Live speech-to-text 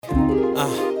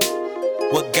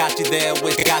What got you there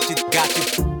with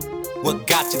What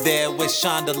got you there with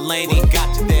Sean Delaney?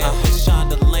 Got you there with Sean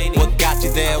Delaney. What got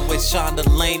you there with Sean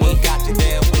Delaney? What got you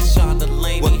there with Sean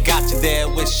Delaney? What got you there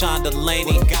with Sean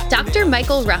Delaney? Dr.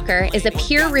 Michael Rucker is a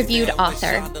peer-reviewed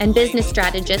author and business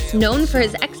strategist known for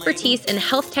his expertise in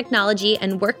health technology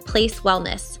and workplace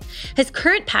wellness. His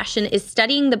current passion is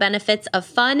studying the benefits of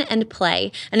fun and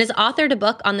play, and has authored a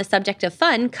book on the subject of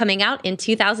fun coming out in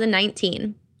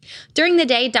 2019. During the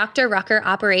day, Dr. Rucker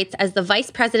operates as the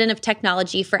Vice President of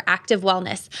Technology for Active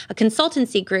Wellness, a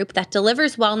consultancy group that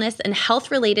delivers wellness and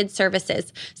health-related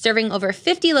services, serving over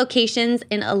 50 locations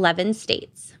in 11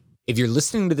 states. If you're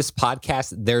listening to this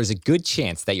podcast, there's a good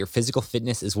chance that your physical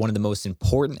fitness is one of the most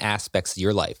important aspects of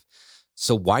your life.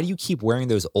 So why do you keep wearing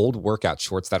those old workout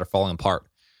shorts that are falling apart?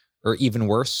 Or even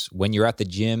worse, when you're at the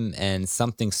gym and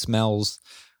something smells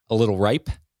a little ripe?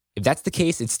 If that's the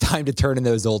case, it's time to turn in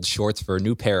those old shorts for a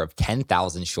new pair of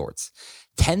 10,000 shorts.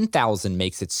 10,000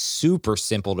 makes it super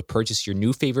simple to purchase your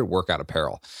new favorite workout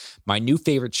apparel. My new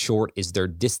favorite short is their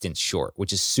distance short,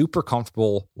 which is super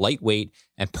comfortable, lightweight,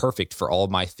 and perfect for all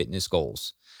of my fitness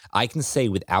goals. I can say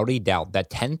without a doubt that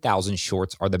 10,000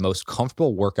 shorts are the most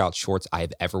comfortable workout shorts I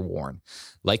have ever worn.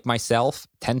 Like myself,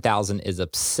 10,000 is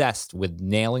obsessed with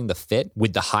nailing the fit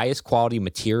with the highest quality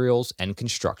materials and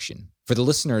construction. For the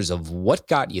listeners of What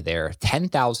Got You There,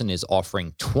 10,000 is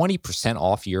offering 20%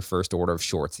 off your first order of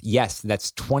shorts. Yes,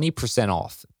 that's 20%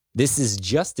 off. This is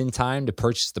just in time to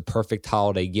purchase the perfect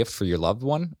holiday gift for your loved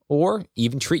one, or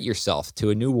even treat yourself to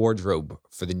a new wardrobe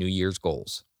for the New Year's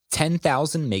goals.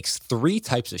 10,000 makes 3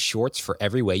 types of shorts for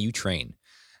every way you train.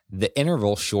 The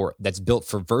interval short that's built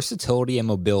for versatility and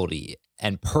mobility,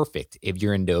 and perfect if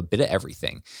you're into a bit of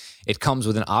everything. It comes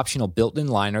with an optional built-in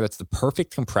liner that's the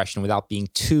perfect compression without being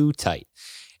too tight.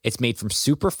 It's made from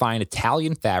super fine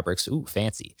Italian fabrics, ooh,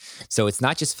 fancy. So it's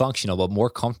not just functional, but more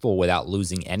comfortable without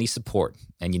losing any support,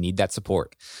 and you need that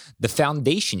support. The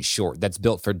foundation short that's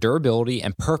built for durability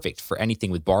and perfect for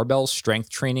anything with barbells, strength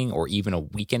training, or even a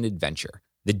weekend adventure.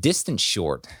 The distance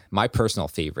short, my personal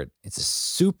favorite, it's a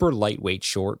super lightweight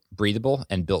short, breathable,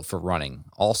 and built for running.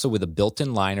 Also with a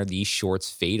built-in liner, these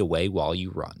shorts fade away while you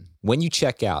run. When you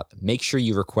check out, make sure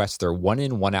you request their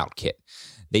one-in, one-out kit.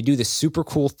 They do this super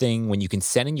cool thing when you can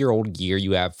send in your old gear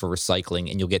you have for recycling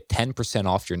and you'll get 10%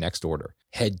 off your next order.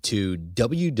 Head to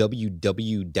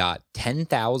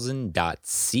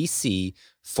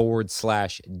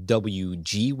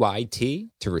www.10,000.cc/WGYT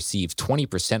to receive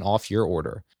 20% off your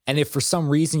order. And if for some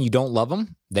reason you don't love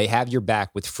them, they have your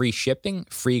back with free shipping,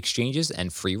 free exchanges,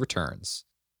 and free returns.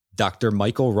 Dr.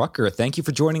 Michael Rucker, thank you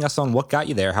for joining us on What Got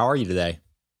You There. How are you today?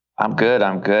 I'm good.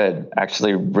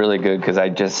 Actually, really good because I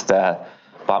just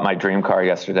bought my dream car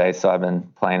yesterday, so I've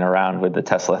been playing around with the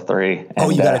Tesla 3.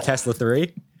 And, you got a Tesla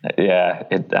 3? Yeah,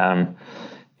 it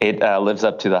lives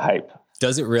up to the hype.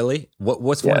 Does it really?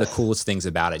 What's one of the coolest things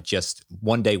about it? Just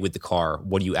one day with the car,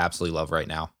 what do you absolutely love right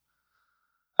now?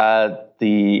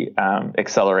 The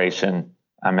acceleration.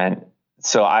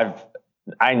 So I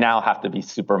now have to be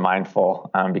super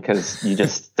mindful because you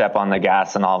just step on the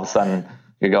gas and all of a sudden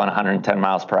you're going 110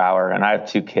 miles per hour. And I have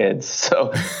 2 kids,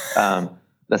 so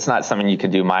that's not something you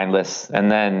can do mindless. And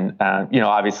then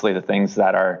obviously the things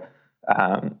that are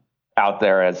out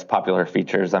there as popular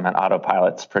features.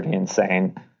 Autopilot's pretty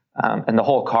insane. And the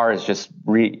whole car is just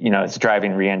it's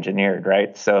driving re-engineered,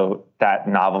 right? So that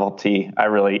novelty, I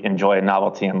really enjoy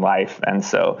novelty in life. And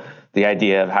so the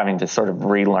idea of having to sort of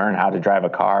relearn how to drive a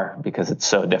car because it's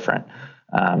so different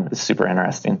is super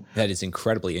interesting. That is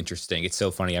incredibly interesting. It's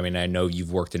so funny. I know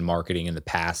you've worked in marketing in the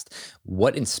past.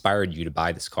 What inspired you to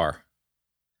buy this car?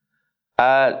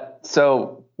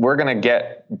 So we're going to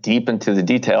get deep into the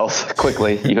details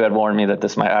quickly. You had warned me that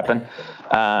this might happen.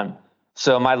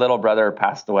 So my little brother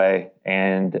passed away,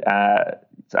 and I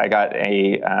got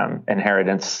a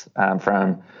inheritance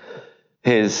from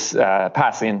his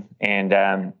passing,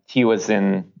 and he was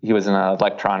an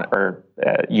electron or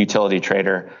utility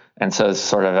trader, and so it's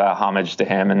sort of a homage to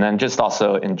him. And then just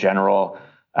also in general,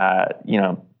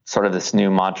 sort of this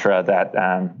new mantra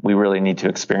that we really need to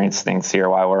experience things here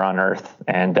while we're on Earth,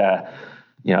 and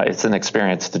it's an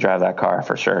experience to drive that car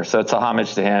for sure. So it's a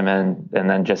homage to him, and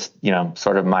then just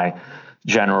sort of my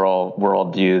general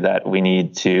worldview that we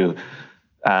need to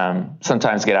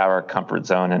sometimes get out of our comfort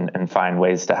zone and find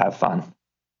ways to have fun.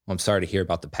 Well, I'm sorry to hear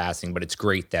about the passing, but it's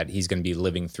great that he's going to be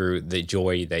living through the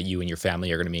joy that you and your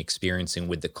family are going to be experiencing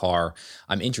with the car.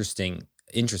 I'm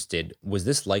interested, was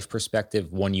this life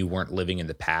perspective one you weren't living in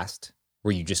the past?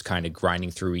 Were you just kind of grinding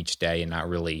through each day and not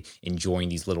really enjoying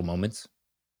these little moments?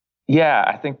 Yeah,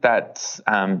 I think that's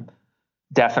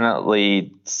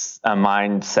definitely a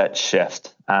mindset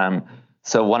shift.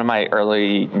 So one of my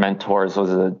early mentors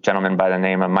was a gentleman by the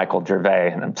name of Michael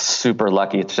Gervais, and I'm super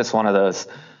lucky. It's just one of those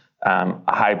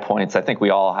high points. I think we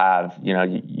all have,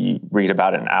 you read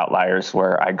about it in Outliers,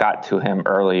 where I got to him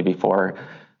early before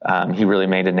he really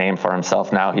made a name for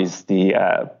himself. Now he's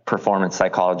the performance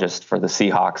psychologist for the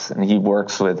Seahawks, and he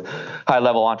works with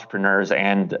high-level entrepreneurs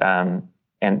and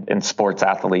sports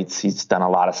athletes. He's done a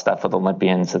lot of stuff with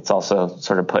Olympians. It's also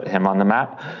sort of put him on the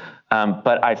map.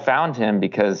 But I found him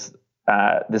because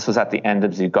this was at the end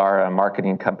of Zugara, a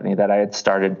marketing company that I had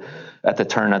started at the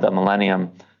turn of the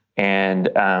millennium, and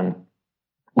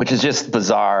which is just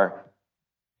bizarre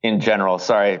in general.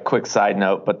 Sorry, a quick side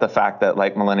note, but the fact that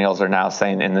like millennials are now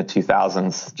saying in the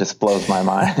 2000s just blows my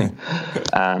mind.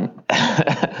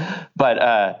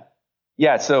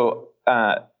 Yeah, so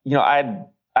I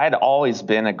had always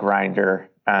been a grinder,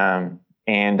 and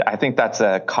I think that's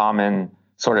a common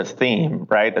sort of theme,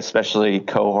 right? Especially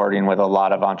cohorting with a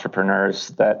lot of entrepreneurs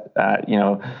that,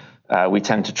 we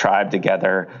tend to tribe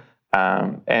together.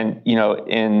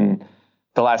 In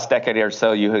the last decade or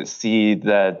so, you see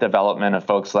the development of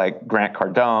folks like Grant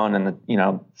Cardone and,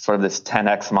 sort of this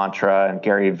 10X mantra, and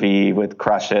Gary Vee with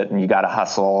Crush It, and you got to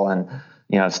hustle and,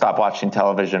 stop watching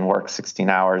television, work 16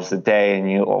 hours a day, and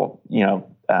you'll,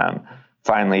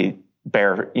 finally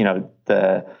bear,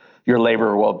 your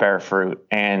labor will bear fruit.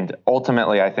 And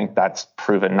ultimately, I think that's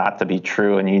proven not to be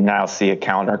true. And you now see a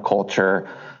counterculture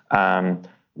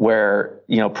where,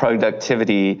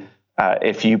 productivity,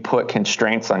 if you put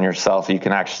constraints on yourself, you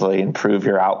can actually improve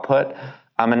your output.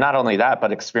 And not only that,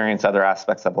 but experience other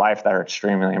aspects of life that are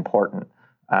extremely important.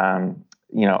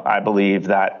 I believe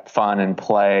that fun and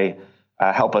play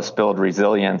help us build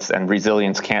resilience, and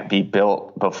resilience can't be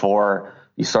built before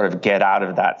you sort of get out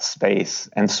of that space.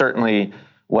 And certainly,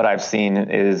 what I've seen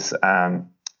is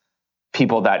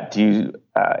people that do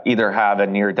either have a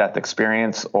near-death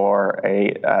experience or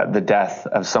the death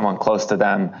of someone close to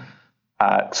them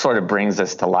sort of brings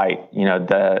this to light,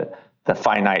 the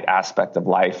finite aspect of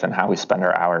life and how we spend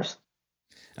our hours.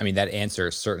 I mean, that answer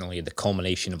is certainly the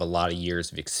culmination of a lot of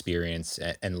years of experience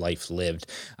and life lived.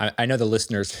 I know the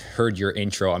listeners heard your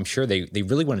intro. I'm sure they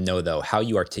really want to know, though, how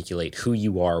you articulate who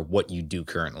you are, what you do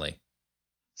currently.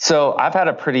 So I've had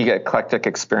a pretty eclectic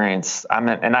experience,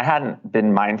 and I hadn't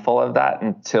been mindful of that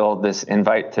until this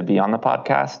invite to be on the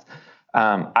podcast.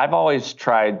 I've always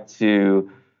tried to,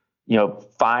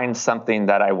 find something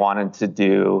that I wanted to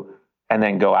do and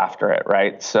then go after it,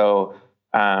 right? So,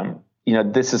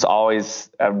 this is always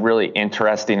a really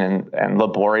interesting and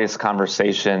laborious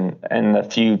conversation, and the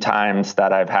few times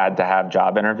that I've had to have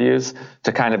job interviews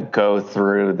to kind of go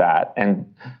through that.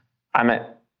 And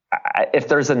if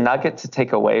there's a nugget to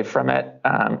take away from it,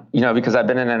 because I've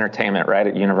been in entertainment, right,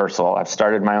 at Universal. I've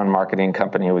started my own marketing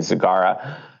company with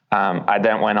Zugara. I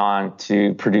then went on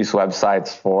to produce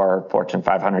websites for Fortune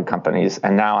 500 companies,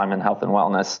 and now I'm in health and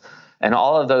wellness. And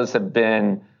all of those have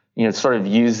been, sort of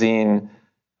using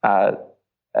a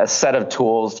set of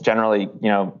tools, generally,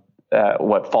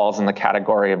 what falls in the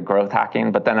category of growth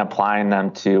hacking, but then applying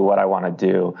them to what I want to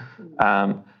do.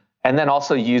 And then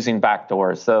also using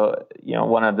backdoors. So,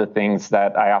 one of the things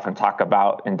that I often talk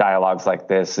about in dialogues like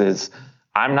this is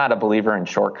I'm not a believer in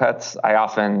shortcuts. I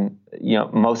often,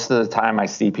 most of the time I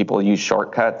see people use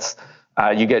shortcuts.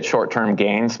 You get short-term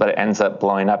gains, but it ends up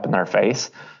blowing up in their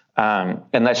face,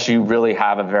 unless you really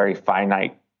have a very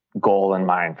finite goal in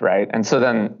mind, right? And so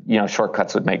then,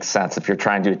 shortcuts would make sense if you're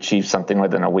trying to achieve something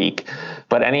within a week.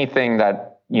 But anything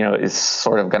that, is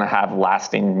sort of going to have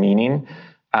lasting meaning,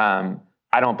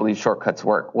 I don't believe shortcuts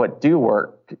work. What do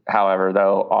work, however,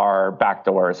 though, are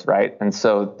backdoors, right? And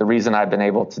so the reason I've been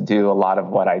able to do a lot of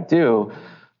what I do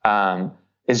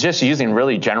is just using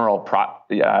really general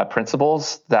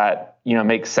principles that,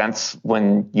 make sense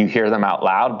when you hear them out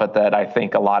loud, but that I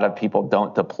think a lot of people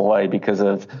don't deploy because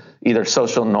of either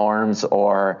social norms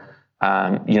or,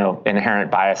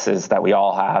 inherent biases that we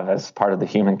all have as part of the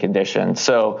human condition.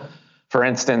 So, for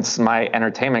instance, my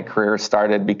entertainment career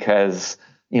started because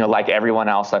like everyone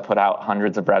else, I put out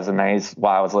hundreds of resumes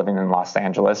while I was living in Los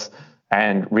Angeles,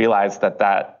 and realized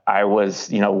that I was,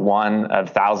 one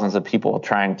of thousands of people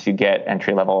trying to get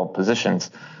entry-level positions.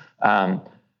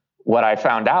 What I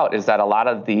found out is that a lot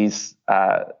of these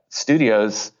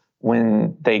studios,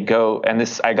 when they go, and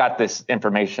I got this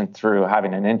information through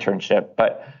having an internship,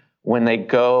 but when they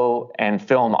go and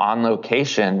film on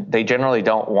location, they generally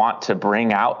don't want to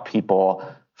bring out people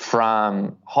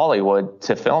from Hollywood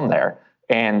to film there.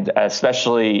 And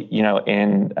especially,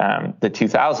 in the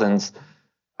 2000s,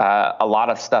 a lot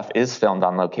of stuff is filmed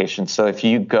on location. So if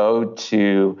you go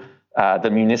to the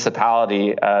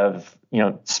municipality of,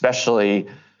 especially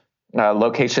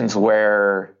locations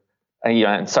where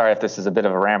and sorry if this is a bit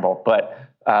of a ramble, but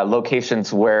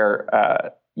locations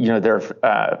where, there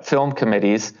are film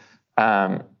committees,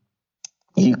 there's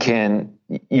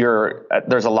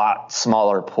a lot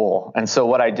smaller pool. And so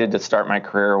what I did to start my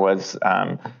career was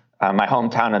my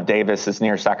hometown of Davis is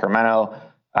near Sacramento.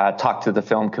 Talked to the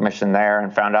film commission there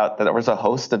and found out that there was a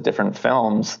host of different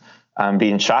films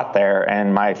being shot there.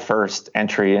 And my first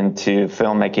entry into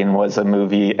filmmaking was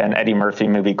an Eddie Murphy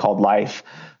movie called Life,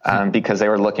 because they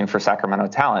were looking for Sacramento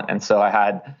talent. And so I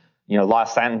had,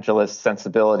 Los Angeles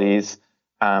sensibilities,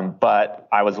 but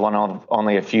I was one of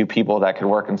only a few people that could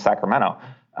work in Sacramento.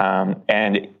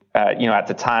 At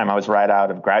the time I was right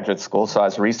out of graduate school, so I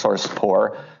was resource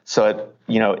poor. So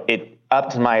it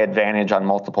upped my advantage on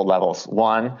multiple levels.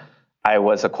 One, I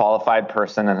was a qualified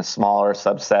person in a smaller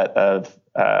subset of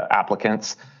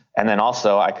applicants. And then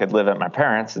also I could live at my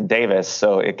parents in Davis.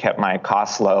 So it kept my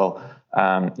costs low,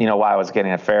 while I was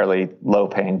getting a fairly low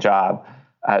paying job.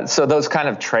 So those kind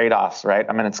of trade-offs, right?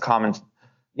 I mean, it's common,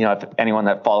 if anyone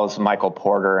that follows Michael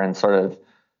Porter and sort of,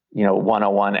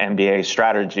 101 MBA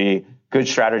strategy, good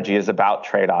strategy is about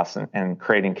trade-offs and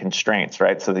creating constraints,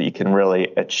 right? So that you can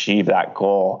really achieve that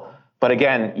goal. But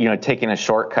again, taking a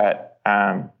shortcut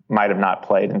might have not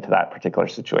played into that particular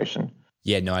situation.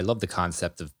 Yeah, no, I love the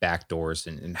concept of backdoors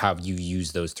and how you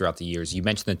use those throughout the years. You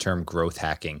mentioned the term growth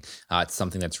hacking. It's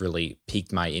something that's really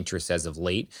piqued my interest as of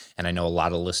late. And I know a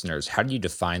lot of listeners. How do you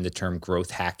define the term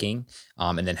growth hacking?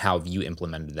 And then how have you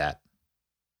implemented that?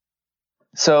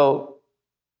 So,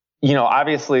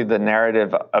 obviously the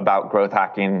narrative about growth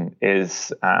hacking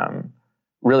is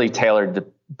really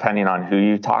tailored depending on who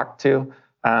you talk to.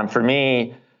 For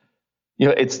me,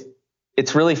 it's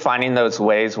really finding those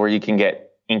ways where you can get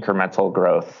incremental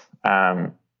growth,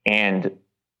 and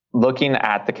looking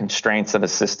at the constraints of a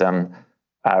system,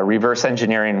 reverse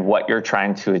engineering what you're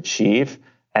trying to achieve,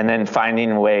 and then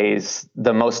finding ways,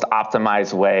 the most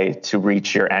optimized way to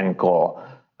reach your end goal.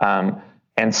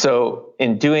 And so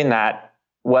in doing that,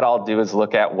 what I'll do is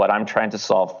look at what I'm trying to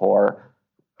solve for,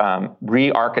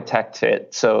 re-architect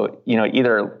it. So,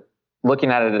 either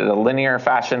looking at it in a linear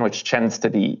fashion, which tends to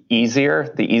be the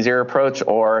easier approach,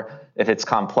 or if it's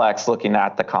complex, looking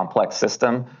at the complex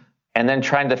system, and then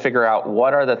trying to figure out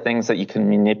what are the things that you can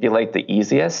manipulate the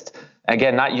easiest.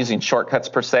 Again, not using shortcuts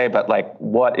per se, but like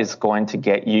what is going to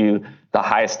get you the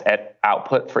highest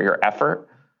output for your effort,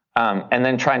 and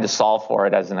then trying to solve for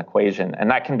it as an equation. And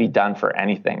that can be done for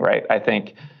anything, right? I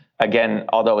think, again,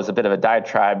 although it was a bit of a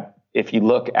diatribe, if you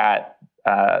look at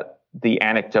the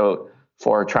anecdote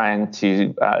for trying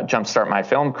to jumpstart my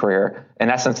film career,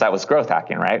 in essence, that was growth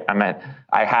hacking, right? I mean,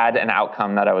 I had an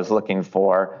outcome that I was looking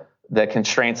for. The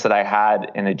constraints that I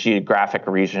had in a geographic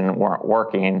region weren't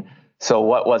working. So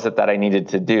what was it that I needed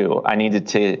to do?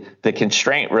 The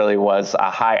constraint really was a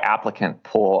high applicant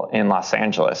pool in Los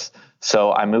Angeles.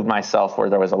 So I moved myself where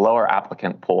there was a lower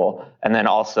applicant pool, and then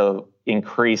also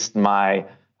increased my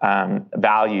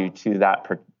value to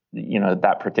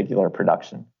that particular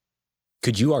production.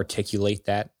 Could you articulate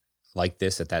that like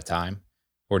this at that time?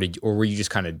 Or were you just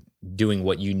kind of doing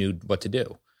what you knew what to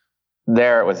do?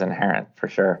 There it was inherent for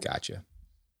sure. Gotcha.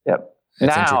 Yep.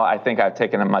 Now I think I've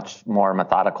taken a much more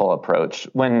methodical approach.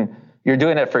 When you're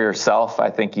doing it for yourself,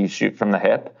 I think you shoot from the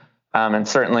hip. And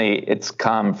certainly it's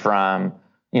come from,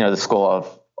 the school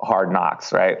of hard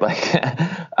knocks, right? Like,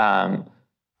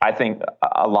 I think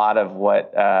a lot of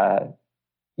what,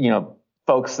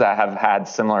 folks that have had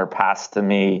similar paths to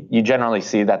me, you generally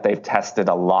see that they've tested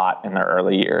a lot in their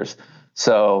early years.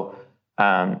 So,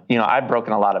 I've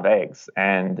broken a lot of eggs,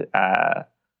 and,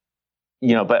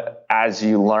 but as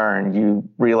you learn, you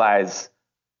realize,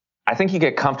 I think you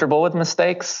get comfortable with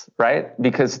mistakes, right?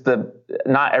 Because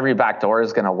not every backdoor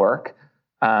is going to work.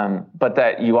 But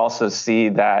that you also see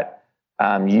that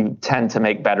you tend to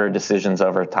make better decisions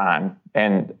over time.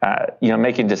 And,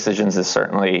 making decisions is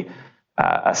certainly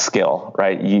a skill,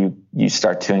 right? You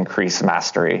start to increase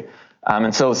mastery.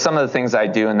 And so some of the things I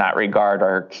do in that regard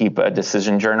are keep a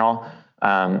decision journal.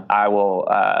 I will,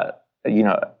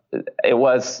 it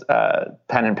was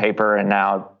pen and paper, and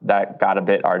now that got a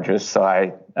bit arduous, so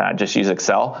I just use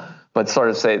Excel. But sort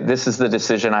of say, this is the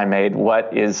decision I made.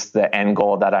 What is the end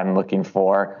goal that I'm looking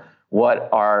for? What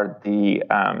are the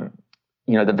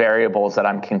the variables that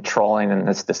I'm controlling in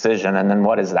this decision? And then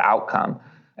what is the outcome?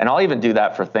 And I'll even do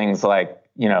that for things like,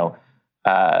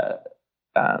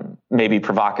 maybe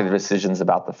provocative decisions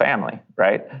about the family,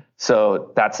 right?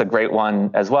 So that's a great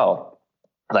one as well.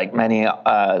 Like many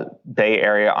Bay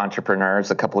Area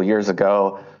entrepreneurs a couple of years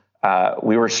ago,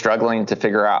 we were struggling to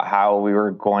figure out how we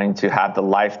were going to have the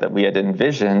life that we had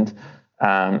envisioned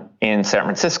in San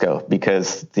Francisco,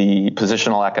 because the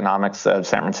positional economics of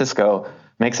San Francisco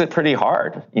makes it pretty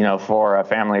hard, for a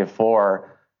family of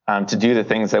four to do the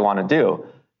things they want to do.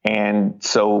 And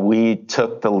so we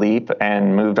took the leap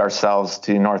and moved ourselves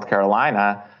to North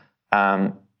Carolina.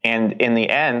 And in the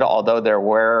end, although there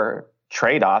were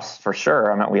trade-offs for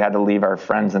sure, I mean, we had to leave our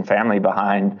friends and family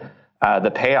behind,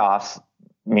 the payoffs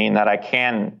mean that I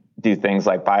can do things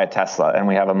like buy a Tesla, and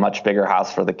we have a much bigger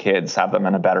house for the kids, have them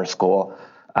in a better school.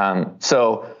 And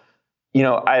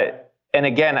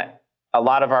again, a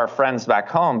lot of our friends back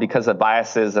home, because of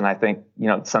biases, and I think,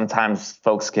 sometimes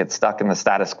folks get stuck in the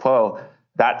status quo,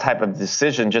 that type of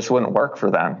decision just wouldn't work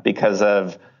for them because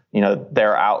of,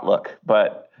 their outlook.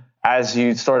 But as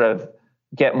you sort of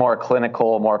get more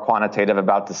clinical, more quantitative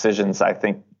about decisions, I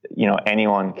think,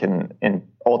 anyone can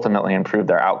ultimately improve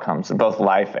their outcomes in both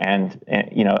life and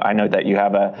I know that you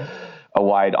have a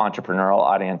wide entrepreneurial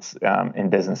audience in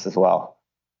business as well.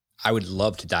 I would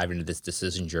love to dive into this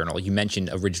decision journal. You mentioned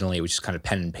originally it was just kind of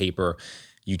pen and paper.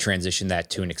 You transitioned that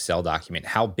to an Excel document.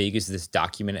 How big is this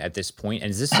document at this point?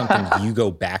 And is this something you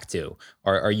go back to?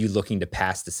 Or are you looking to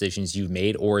past decisions you've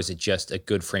made? Or is it just a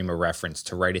good frame of reference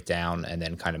to write it down and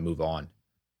then kind of move on?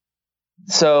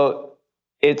 So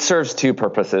it serves two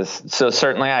purposes. So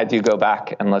certainly I do go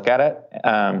back and look at it.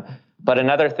 But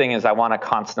another thing is I want to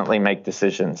constantly make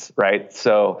decisions, right?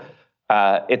 So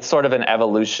it's sort of an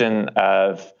evolution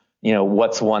of,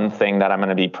 what's one thing that I'm going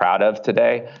to be proud of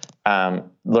today.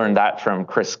 Learned that from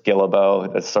Chris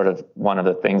Guillebeau. That's sort of one of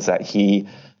the things that he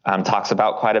talks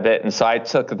about quite a bit. And so I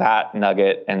took that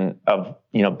nugget and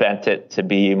bent it to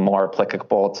be more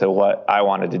applicable to what I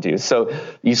wanted to do. So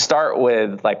you start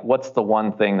with what's the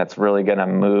one thing that's really going to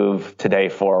move today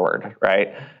forward,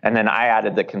 right? And then I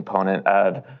added the component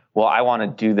of, well, I want to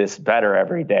do this better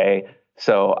every day.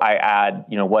 So I add,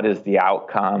 what is the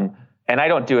outcome? And I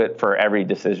don't do it for every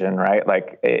decision, right?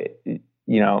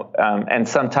 And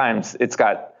sometimes it's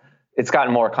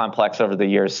gotten more complex over the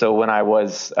years. So when I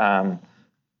was, trying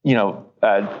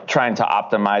to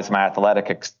optimize my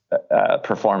athletic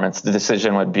performance, the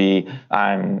decision would be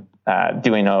I'm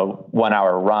doing a 1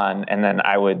 hour run, and then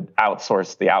I would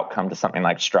outsource the outcome to something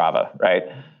like Strava, right?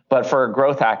 But for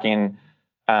growth hacking,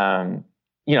 it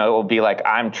will be like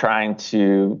I'm trying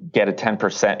to get a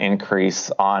 10% increase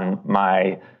on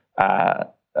my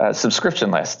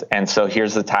subscription list. And so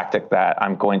here's the tactic that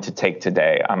I'm going to take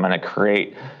today. I'm going to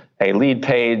create a lead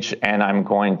page, and I'm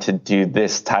going to do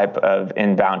this type of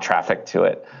inbound traffic to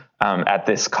it at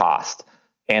this cost.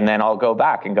 And then I'll go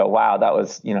back and go, wow, that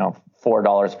was,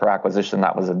 $4 per acquisition.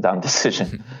 That was a dumb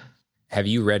decision. Have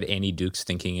you read Annie Duke's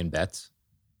Thinking in Bets?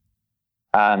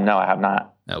 No, I have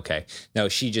not. Okay. No,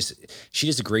 she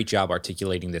does a great job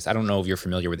articulating this. I don't know if you're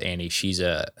familiar with Annie. She's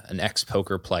an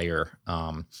ex-poker player,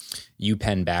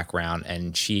 UPenn background,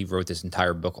 and she wrote this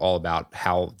entire book all about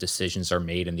how decisions are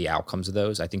made and the outcomes of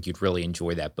those. I think you'd really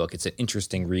enjoy that book. It's an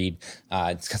it read.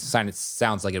 It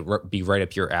sounds like it'd be right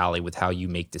up your alley with how you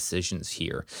make decisions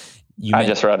here. I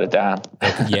just wrote it down.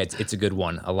 Yeah, it's a good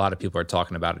one. A lot of people are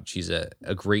talking about it. She's a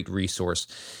great resource.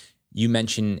 You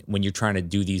mentioned when you're trying to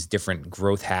do these different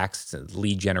growth hacks,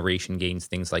 lead generation gains,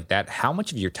 things like that, how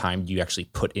much of your time do you actually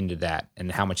put into that? And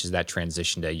how much is that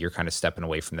transition to you're kind of stepping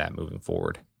away from that moving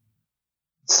forward?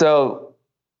 So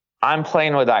I'm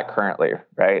playing with that currently,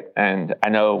 right? And I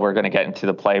know we're going to get into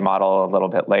the play model a little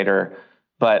bit later,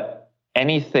 but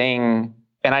anything,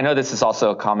 and I know this is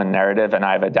also a common narrative, and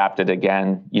I've adapted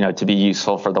again, to be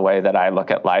useful for the way that I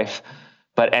look at life,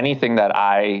 but anything that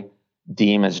I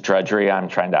deem as drudgery, I'm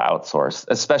trying to outsource,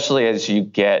 especially as you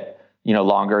get,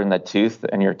 longer in the tooth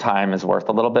and your time is worth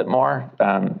a little bit more.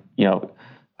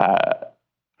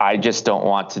 I just don't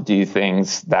want to do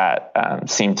things that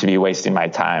seem to be wasting my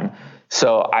time.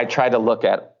 So I try to look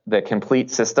at the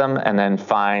complete system and then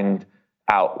find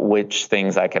out which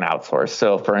things I can outsource.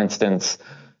 So for instance,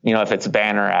 if it's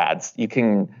banner ads, you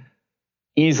can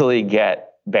easily get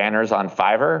banners on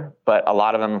Fiverr, but a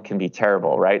lot of them can be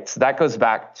terrible, right? So that goes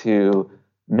back to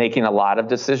making a lot of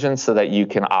decisions so that you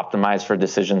can optimize for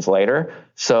decisions later.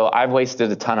 So I've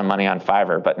wasted a ton of money on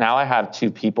Fiverr, but now I have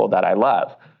two people that I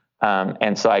love.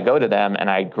 And so I go to them and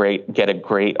I get a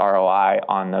great ROI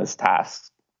on those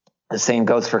tasks. The same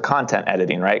goes for content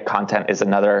editing, right? Content is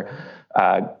another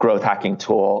growth hacking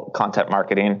tool, content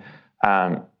marketing.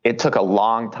 It took a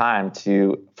long time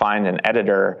to find an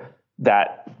editor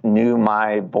that knew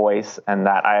my voice and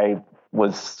that I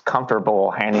was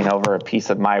comfortable handing over a piece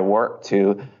of my work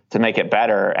to make it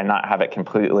better and not have it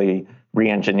completely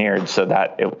re-engineered so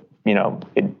that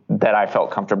that I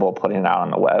felt comfortable putting it out on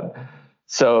the web.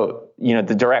 So,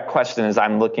 the direct question is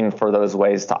I'm looking for those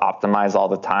ways to optimize all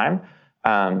the time.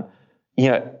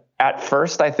 at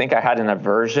first I think I had an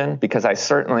aversion because I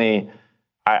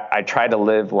try to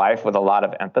live life with a lot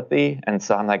of empathy. And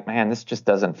so I'm like, man, this just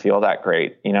doesn't feel that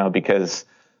great, because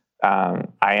I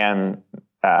am,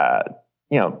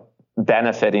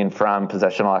 benefiting from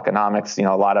possessional economics. A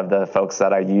lot of the folks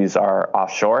that I use are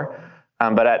offshore.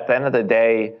 But at the end of the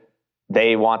day,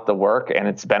 they want the work and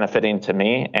it's benefiting to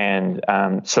me. And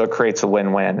so it creates a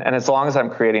win-win. And as long as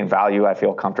I'm creating value, I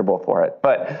feel comfortable for it.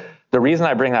 But the reason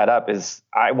I bring that up is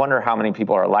I wonder how many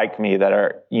people are like me that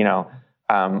are,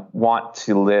 want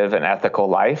to live an ethical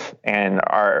life and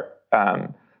are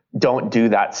don't do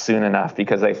that soon enough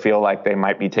because they feel like they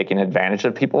might be taking advantage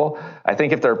of people. I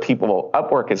think if there are people,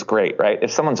 Upwork is great, right? If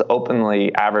someone's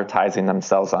openly advertising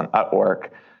themselves on Upwork,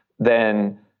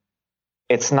 then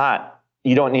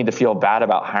you don't need to feel bad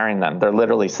about hiring them. They're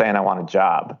literally saying, I want a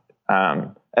job.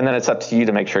 And then it's up to you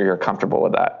to make sure you're comfortable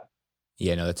with that.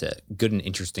 Yeah, no, that's a good and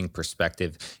interesting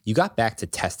perspective. You got back to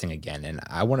testing again, and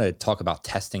I want to talk about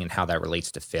testing and how that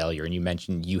relates to failure. And you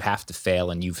mentioned you have to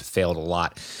fail, and you've failed a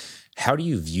lot. How do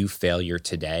you view failure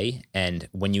today? And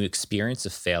when you experience a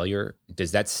failure,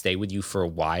 does that stay with you for a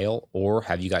while, or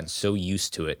have you gotten so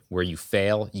used to it where you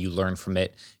fail, you learn from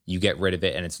it, you get rid of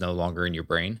it, and it's no longer in your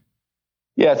brain?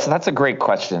 Yeah, so that's a great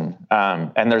question.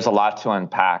 And there's a lot to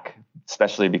unpack,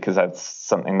 especially because that's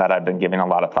something that I've been giving a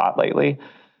lot of thought lately.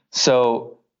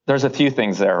 So there's a few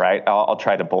things there, right? I'll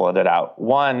try to bullet it out.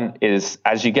 One is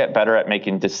as you get better at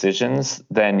making decisions,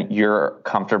 then you're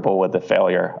comfortable with the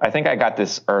failure. I think I got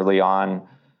this early on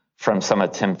from some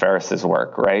of Tim Ferriss's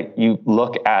work, right? You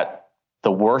look at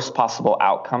the worst possible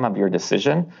outcome of your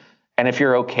decision. And if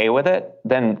you're okay with it,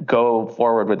 then go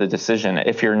forward with the decision.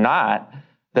 If you're not,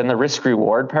 then the risk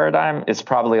reward paradigm is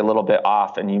probably a little bit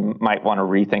off and you might want to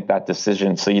rethink that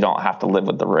decision so you don't have to live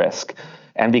with the risk.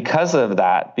 And because of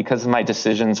that, because my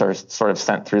decisions are sort of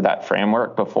sent through that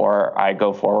framework before I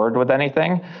go forward with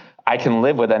anything, I can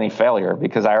live with any failure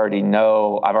because I already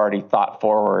know, I've already thought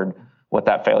forward what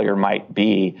that failure might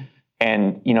be.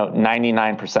 And,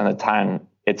 99% of the time,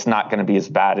 it's not going to be as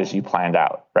bad as you planned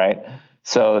out, right?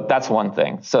 So that's one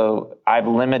thing. So I've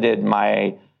limited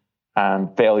my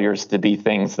failures to be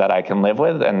things that I can live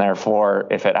with. And therefore,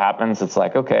 if it happens, it's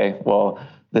like, okay, well,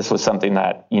 this was something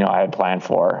that, I had planned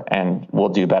for and we'll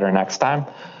do better next time.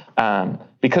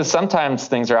 Because sometimes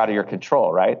things are out of your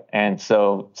control, right? And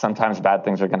so sometimes bad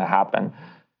things are going to happen.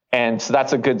 And so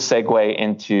that's a good segue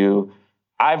into,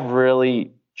 I've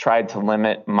really tried to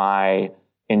limit my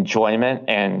enjoyment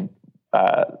and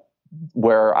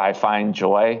where I find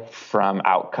joy from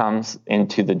outcomes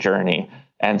into the journey.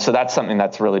 And so that's something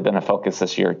that's really been a focus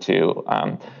this year too.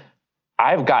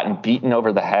 I've gotten beaten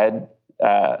over the head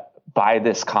by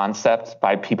this concept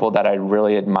by people that I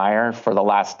really admire for the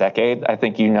last decade. I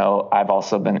think I've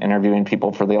also been interviewing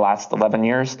people for the last 11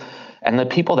 years. And the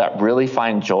people that really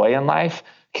find joy in life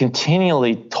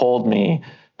continually told me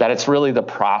that it's really the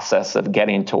process of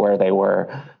getting to where they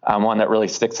were. One that really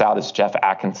sticks out is Jeff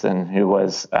Atkinson, who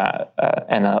was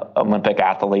an Olympic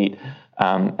athlete.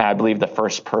 And I believe the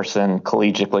first person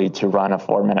collegiately to run a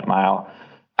 4-minute mile.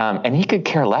 And he could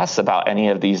care less about any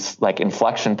of these like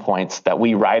inflection points that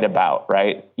we write about,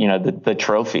 right? The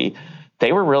trophy.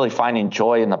 They were really finding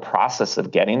joy in the process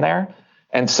of getting there.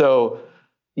 And so,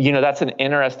 that's an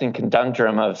interesting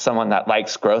conundrum of someone that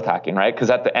likes growth hacking, right? Because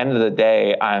at the end of the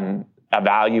day, I'm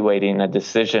evaluating a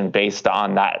decision based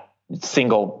on that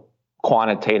single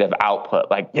quantitative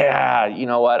output. Like, yeah, you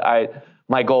know what?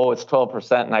 My goal was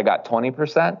 12% and I got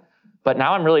 20%. But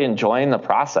now I'm really enjoying the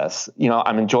process.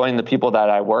 I'm enjoying the people that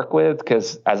I work with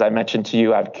because, as I mentioned to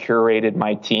you, I've curated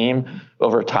my team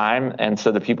over time. And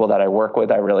so the people that I work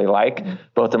with, I really like,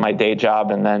 both in my day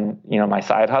job and then, my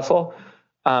side hustle.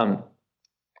 So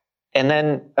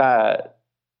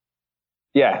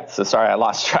sorry, I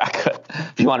lost track.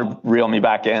 If you want to reel me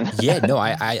back in. Yeah, no,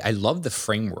 I love the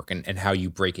framework and how you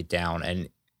break it down. And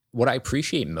what I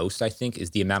appreciate most, I think,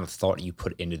 is the amount of thought you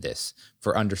put into this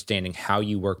for understanding how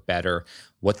you work better,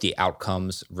 what the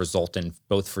outcomes result in,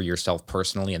 both for yourself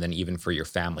personally and then even for your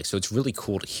family. So it's really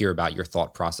cool to hear about your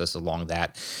thought process along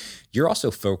that. You're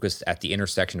also focused at the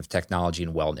intersection of technology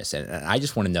and wellness. And I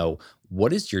just want to know,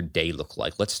 what does your day look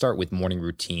like? Let's start with morning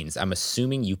routines. I'm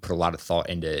assuming you put a lot of thought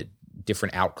into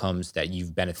different outcomes that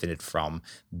you've benefited from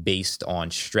based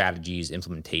on strategies,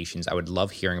 implementations. I would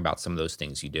love hearing about some of those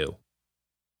things you do.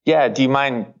 Yeah. Do you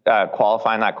mind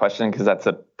qualifying that question? Because that's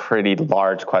a pretty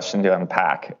large question to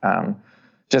unpack.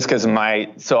 Just because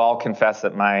I'll confess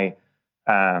that my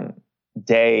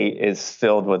day is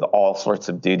filled with all sorts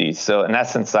of duties. So in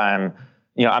essence, I'm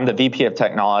the VP of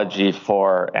technology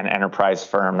for an enterprise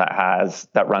firm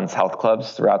that runs health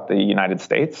clubs throughout the United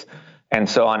States. And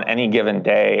so on any given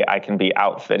day, I can be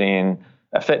outfitting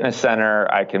a fitness center.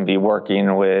 I can be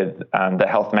working with the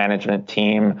health management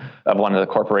team of one of the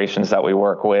corporations that we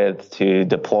work with to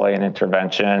deploy an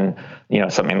intervention,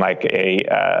 something like a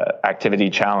activity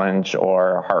challenge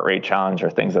or heart rate challenge or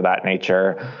things of that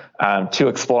nature, to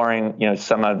exploring,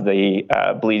 some of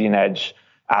the bleeding edge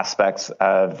aspects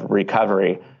of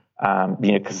recovery,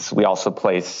 because we also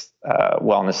place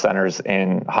wellness centers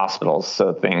in hospitals.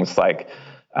 So things like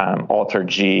Alter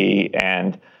G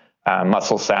and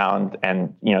muscle sound,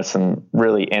 and some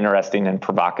really interesting and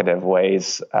provocative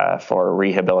ways for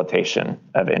rehabilitation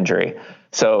of injury.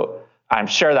 So I'm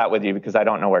share that with you because I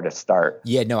don't know where to start.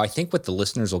 Yeah, no, I think what the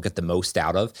listeners will get the most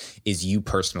out of is you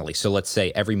personally. So let's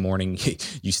say every morning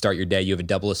you start your day, you have a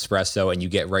double espresso and you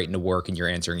get right into work and you're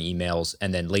answering emails.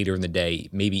 And then later in the day,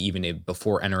 maybe even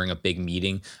before entering a big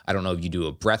meeting, I don't know if you do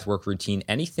a breath work routine,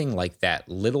 anything like that,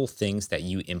 little things that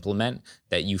you implement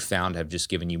that you found have just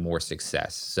given you more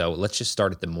success. So let's just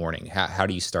start at the morning. How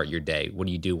do you start your day? What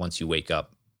do you do once you wake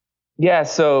up? Yeah.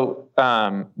 So,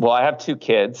 I have 2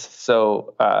 kids.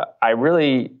 So I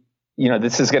really,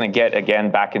 this is going to get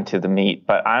again back into the meat,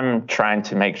 but I'm trying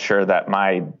to make sure that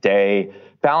my day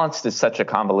balanced is such a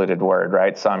convoluted word,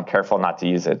 right? So I'm careful not to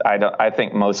use it. I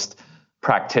think most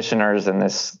practitioners in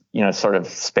this, sort of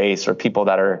space, or people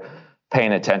that are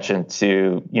paying attention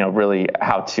to, really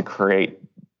how to create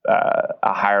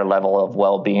a higher level of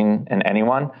well-being in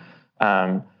anyone,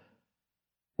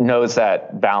 knows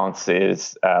that balance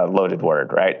is a loaded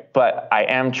word, right? But I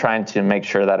am trying to make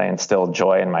sure that I instill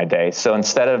joy in my day. So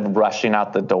instead of rushing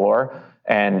out the door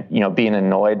and, being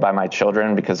annoyed by my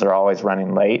children because they're always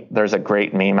running late, there's a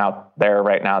great meme out there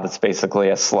right now that's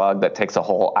basically a slug that takes a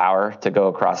whole hour to go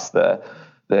across the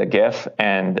GIF.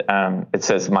 And it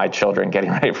says, "My children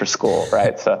getting ready for school,"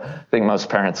 right? So I think most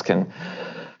parents can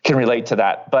relate to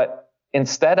that. But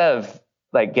instead of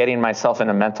like getting myself in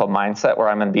a mental mindset where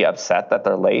I'm going to be upset that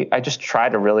they're late, I just try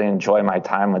to really enjoy my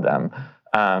time with them.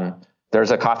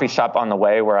 There's a coffee shop on the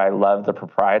way where I love the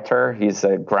proprietor. He's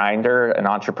a grinder, an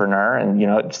entrepreneur, and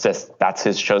it's just, that's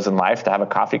his chosen life, to have a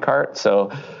coffee cart.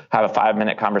 So have a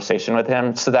 5-minute conversation with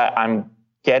him so that I'm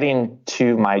getting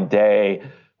to my day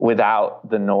without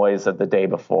the noise of the day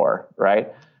before,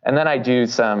 right? And then I do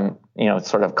some,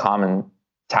 sort of common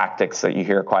tactics that you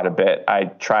hear quite a bit. I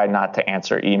try not to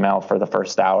answer email for the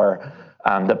first hour.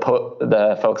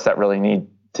 The folks that really need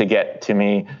to get to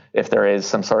me, if there is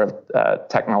some sort of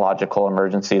technological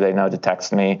emergency, they know to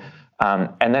text me,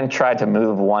 and then try to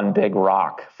move one big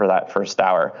rock for that first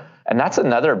hour. And that's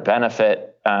another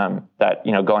benefit that,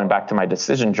 going back to my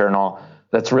decision journal,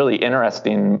 that's really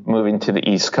interesting moving to the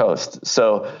East Coast.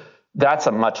 So that's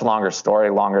a much longer story,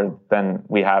 longer than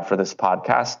we have for this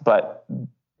podcast, but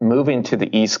moving to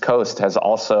the East Coast has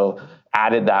also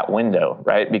added that window,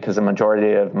 right? Because the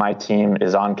majority of my team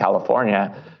is on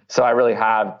California. So I really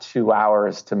have 2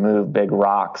 hours to move big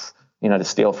rocks, to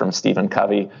steal from Stephen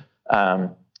Covey,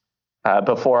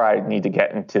 before I need to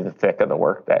get into the thick of the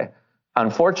workday.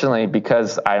 Unfortunately,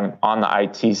 because I'm on the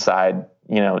IT side,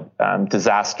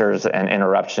 disasters and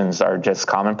interruptions are just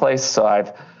commonplace. So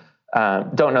I've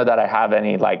don't know that I have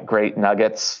any great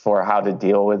nuggets for how to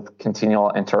deal with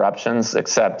continual interruptions,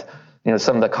 except,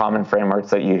 some of the common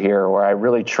frameworks that you hear, where I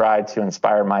really try to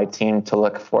inspire my team to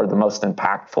look for the most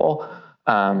impactful,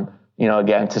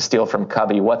 again, to steal from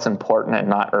Covey, what's important and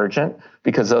not urgent,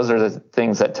 because those are the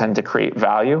things that tend to create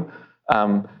value.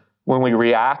 When we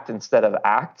react instead of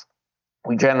act,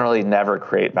 we generally never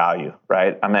create value,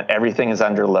 right? Everything is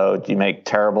under load. You make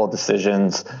terrible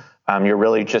decisions. You're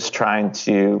really just trying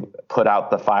to put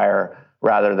out the fire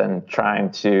rather than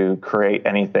trying to create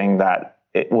anything that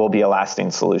it will be a lasting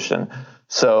solution.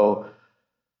 So,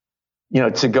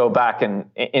 to go back and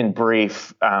in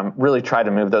brief, really try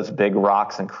to move those big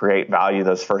rocks and create value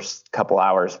those first couple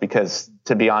hours, because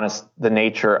to be honest, the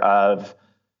nature of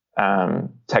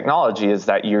technology is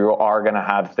that you are going to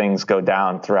have things go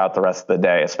down throughout the rest of the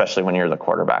day, especially when you're the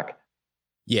quarterback.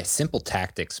 Yeah, simple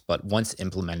tactics, but once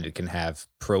implemented can have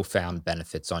profound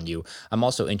benefits on you. I'm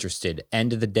also interested,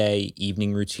 end of the day,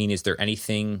 evening routine, is there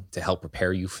anything to help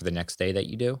prepare you for the next day that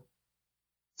you do?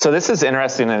 So this is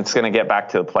interesting, and it's going to get back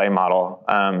to the play model.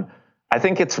 I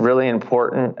think it's really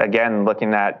important, again,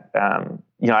 looking at,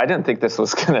 I didn't think this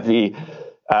was going to be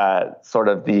sort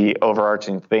of the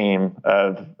overarching theme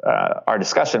of our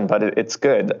discussion, but it's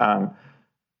good.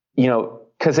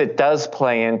 Because it does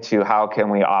play into how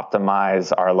can we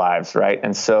optimize our lives, right?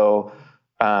 And so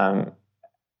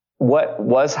what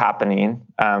was happening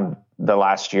the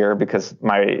last year, because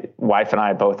my wife and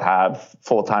I both have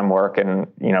full-time work and,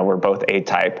 we're both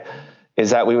A-type, is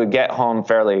that we would get home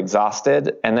fairly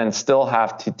exhausted and then still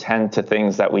have to tend to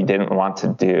things that we didn't want to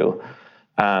do.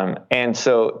 And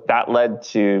so that led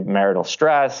to marital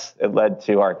stress. It led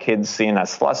to our kids seeing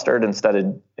us flustered instead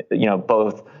of,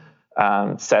 both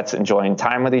sets enjoying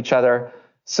time with each other.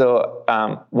 So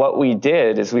what we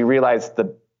did is we realized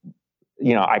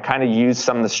I kind of used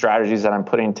some of the strategies that I'm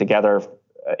putting together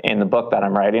in the book that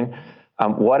I'm writing.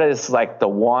 What is like the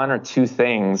one or two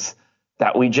things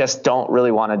that we just don't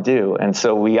really want to do? And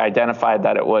so we identified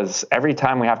that it was every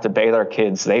time we have to bathe our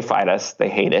kids, they fight us, they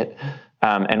hate it.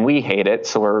 And we hate it.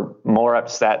 So we're more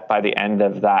upset by the end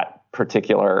of that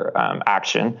particular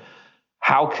action.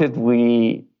 How could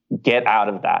we get out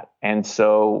of that? And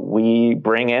so we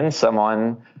bring in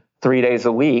someone 3 days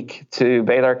a week to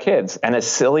bathe our kids. And as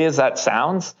silly as that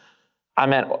sounds,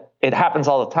 it happens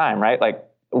all the time, right? Like,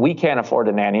 we can't afford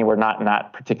a nanny. We're not in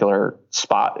that particular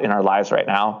spot in our lives right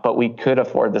now, but we could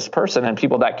afford this person. And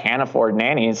people that can afford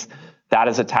nannies, that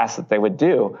is a task that they would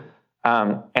do.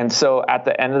 And so at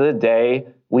the end of the day,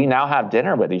 we now have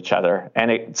dinner with each other, and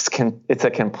it's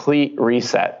a complete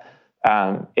reset.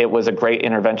 It was a great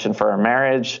intervention for our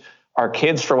marriage. Our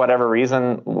kids, for whatever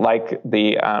reason, like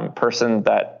the person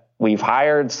that we've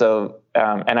hired. So,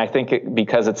 and I think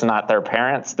because it's not their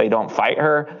parents, they don't fight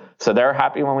her. So they're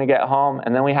happy when we get home.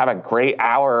 And then we have a great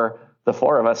hour, the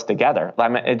four of us together.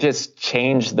 It just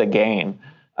changed the game.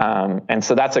 And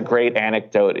so that's a great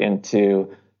anecdote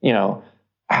into,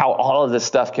 how all of this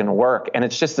stuff can work. And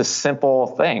it's just a simple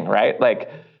thing, right? Like,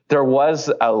 there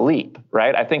was a leap,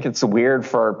 right? I think it's weird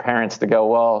for parents to go,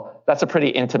 well, that's a pretty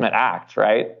intimate act,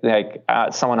 right? Like,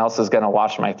 someone else is going to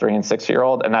watch my 3 and 6 year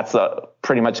old, and that's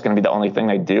pretty much going to be the only thing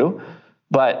they do.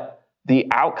 But the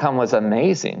outcome was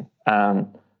amazing.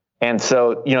 And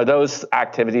so, those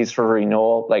activities for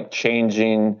renewal, like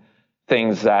changing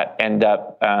things that end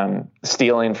up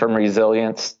stealing from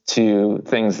resilience to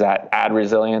things that add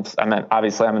resilience.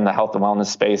 Obviously, I'm in the health and wellness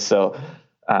space, so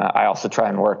I also try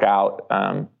and work out.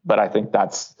 But I think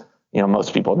that's,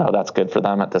 most people know that's good for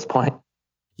them at this point.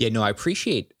 Yeah, no, I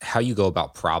appreciate how you go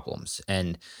about problems.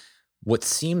 And what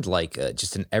seemed like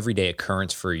just an everyday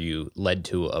occurrence for you led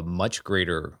to a much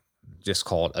greater, just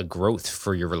call it a growth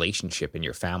for your relationship and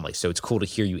your family. So it's cool to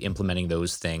hear you implementing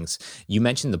those things. You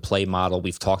mentioned the play model.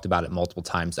 We've talked about it multiple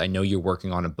times. I know you're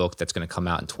working on a book that's going to come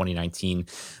out in 2019.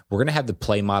 We're going to have the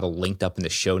play model linked up in the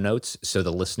show notes. So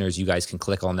the listeners, you guys can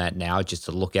click on that now just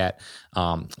to look at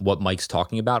what Mike's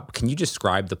talking about. Can you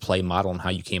describe the play model and how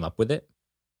you came up with it?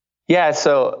 Yeah.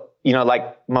 So,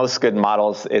 like most good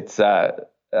models, it's a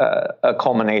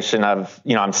culmination of,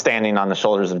 I'm standing on the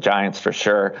shoulders of giants for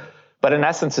sure. But in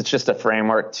essence, it's just a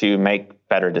framework to make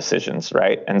better decisions,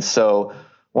 right? And so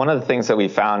one of the things that we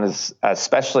found is,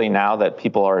 especially now that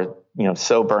people are,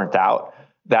 so burnt out,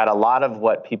 that a lot of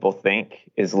what people think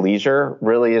is leisure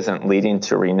really isn't leading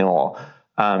to renewal.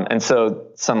 And so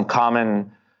some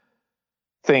common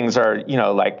things are,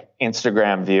 like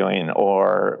Instagram viewing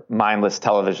or mindless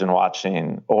television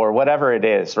watching or whatever it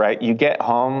is, right? You get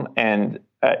home and,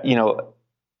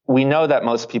 we know that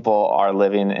most people are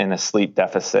living in a sleep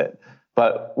deficit.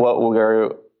 But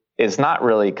what is not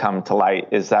really come to light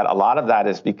is that a lot of that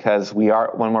is because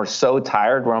when we're so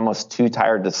tired, we're almost too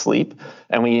tired to sleep,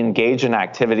 and we engage in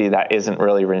activity that isn't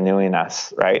really renewing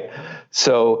us, right?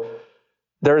 So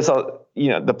there's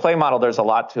the play model, there's a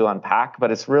lot to unpack, but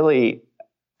it's really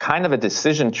kind of a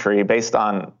decision tree based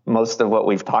on most of what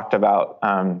we've talked about,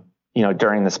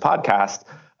 during this podcast,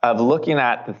 of looking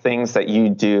at the things that you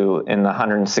do in the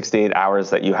 168 hours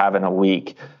that you have in a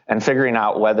week and figuring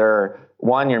out whether,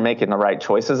 one, you're making the right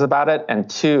choices about it, and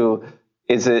two,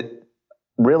 is it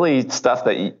really stuff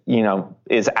that,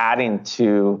 is adding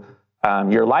to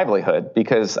your livelihood?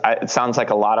 Because it sounds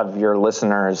like a lot of your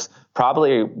listeners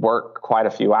probably work quite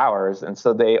a few hours. And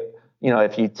so they,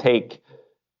 if you take,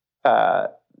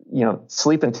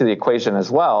 sleep into the equation as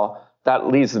well, that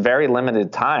leaves very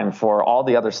limited time for all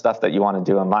the other stuff that you want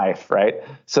to do in life, right?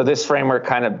 So this framework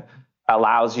kind of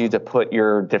allows you to put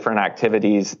your different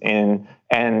activities in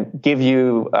and give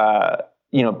you,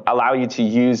 allow you to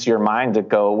use your mind to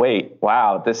go, wait,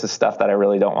 wow, this is stuff that I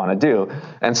really don't want to do.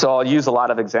 And so I'll use a lot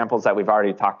of examples that we've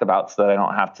already talked about so that I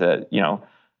don't have to,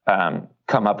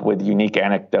 come up with unique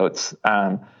anecdotes.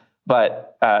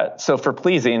 So for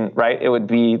pleasing, right, it would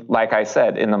be, like I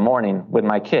said, in the morning with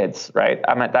my kids, right?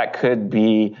 That could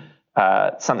be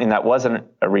something that wasn't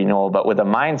a renewal, but with a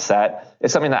mindset,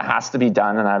 it's something that has to be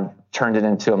done, and I've turned it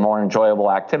into a more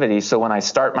enjoyable activity. So when I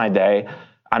start my day,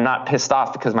 I'm not pissed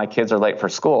off because my kids are late for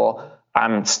school.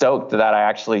 I'm stoked that I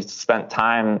actually spent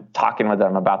time talking with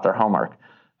them about their homework.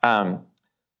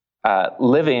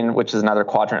 Living, which is another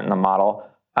quadrant in the model,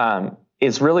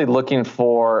 is really looking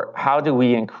for how do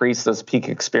we increase those peak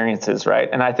experiences, right?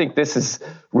 And I think this is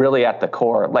really at the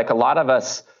core. Like a lot of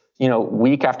us,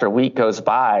 week after week goes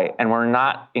by and we're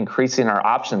not increasing our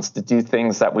options to do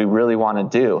things that we really want to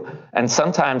do. And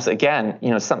sometimes, again,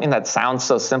 something that sounds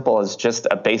so simple as just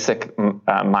a basic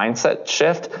mindset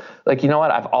shift. Like, you know what?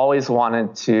 I've always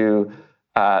wanted to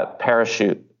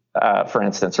parachute, for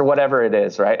instance, or whatever it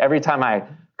is, right? Every time I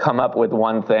come up with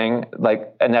one thing,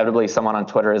 like inevitably someone on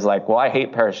Twitter is like, well, I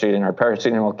hate parachuting, or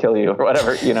parachuting will kill you, or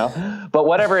whatever, but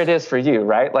whatever it is for you,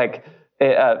 right? Like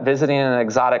visiting an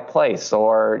exotic place,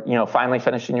 or, finally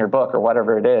finishing your book, or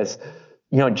whatever it is,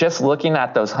 just looking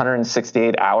at those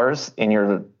 168 hours in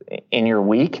your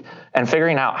week and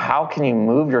figuring out how can you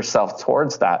move yourself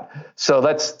towards that. So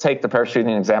let's take the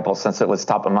parachuting example, since it was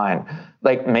top of mind.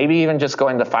 Like maybe even just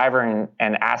going to Fiverr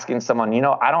and asking someone,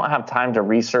 I don't have time to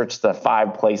research the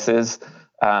 5 places,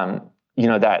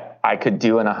 that I could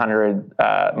do in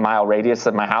 100-mile radius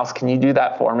of my house. Can you do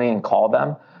that for me and call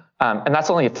them? And that's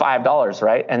only $5,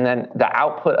 right? And then the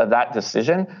output of that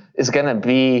decision is going to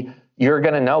be, you're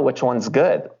going to know which one's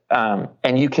good.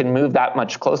 And you can move that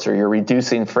much closer. You're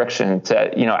reducing friction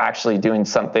to, actually doing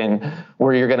something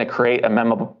where you're going to create a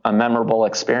memorable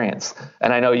experience.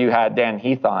 And I know you had Dan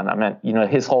Heath on. I mean,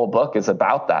 his whole book is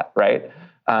about that, right?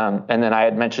 And then I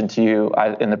had mentioned to you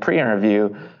in the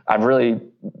pre-interview, I've really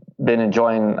been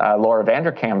enjoying Laura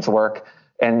Vanderkam's work.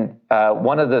 And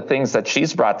one of the things that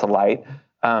she's brought to light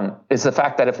is the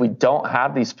fact that if we don't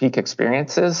have these peak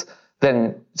experiences,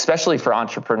 then especially for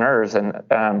entrepreneurs, and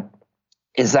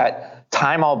is that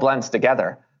time all blends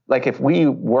together. Like if we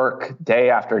work day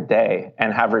after day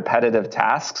and have repetitive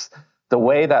tasks, the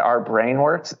way that our brain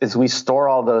works is we store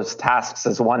all those tasks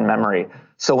as one memory.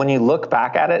 So when you look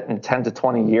back at it in 10 to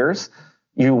 20 years,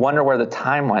 you wonder where the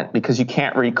time went, because you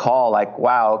can't recall like,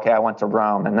 wow, okay, I went to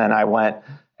Rome and then I went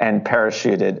and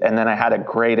parachuted. And then I had a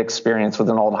great experience with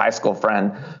an old high school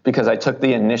friend because I took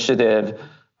the initiative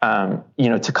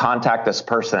to contact this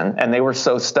person, and they were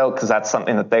so stoked because that's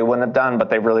something that they wouldn't have done,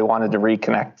 but they really wanted to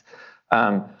reconnect.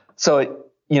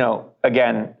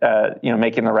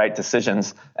 Making the right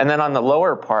decisions. And then on the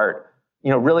lower part,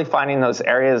 really finding those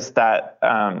areas that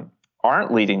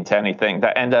aren't leading to anything,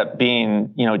 that end up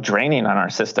being, draining on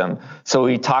our system. So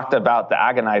we talked about the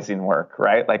agonizing work,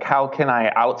 right? Like how can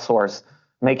I outsource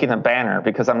making a banner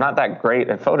because I'm not that great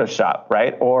at Photoshop,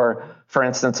 right? Or for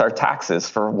instance, our taxes,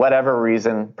 for whatever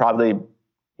reason, probably,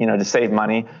 to save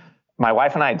money. My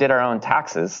wife and I did our own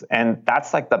taxes, and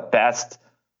that's like the best,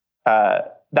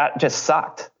 that just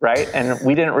sucked, right? And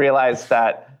we didn't realize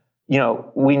that,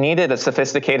 we needed a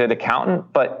sophisticated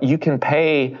accountant, but you can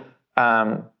pay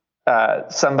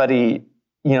somebody,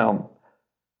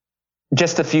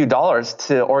 just a few dollars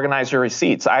to organize your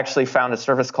receipts. I actually found a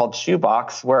service called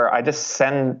Shoebox where I just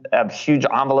send huge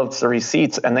envelopes of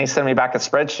receipts and they send me back a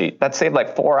spreadsheet. That saved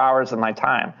like 4 hours of my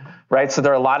time, right? So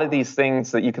there are a lot of these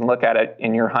things that you can look at it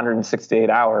in your 168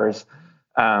 hours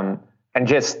and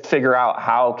just figure out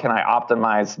how can I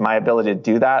optimize my ability to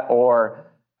do that or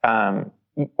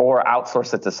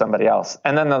outsource it to somebody else.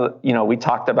 And then, we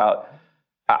talked about,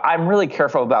 I'm really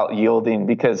careful about yielding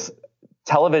because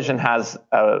television has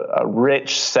a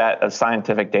rich set of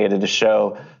scientific data to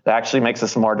show that actually makes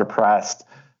us more depressed.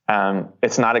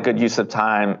 It's not a good use of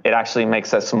time. It actually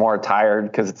makes us more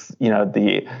tired because it's,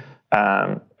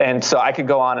 and so I could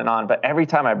go on, but every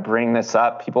time I bring this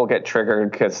up, people get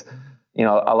triggered because, a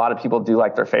lot of people do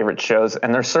like their favorite shows.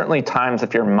 And there's certainly times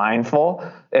if you're mindful,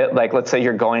 like let's say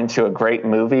you're going to a great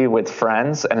movie with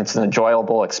friends and it's an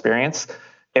enjoyable experience,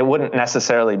 it wouldn't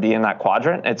necessarily be in that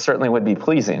quadrant. It certainly would be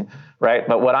pleasing, right?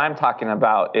 But what I'm talking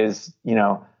about is,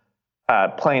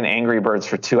 playing Angry Birds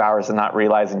for 2 hours and not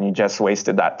realizing you just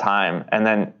wasted that time. And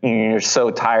then you're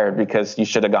so tired because you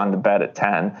should have gone to bed at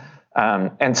 10.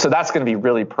 And so that's going to be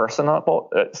really personal.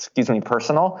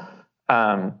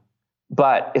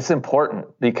 But it's important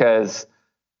because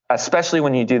especially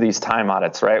when you do these time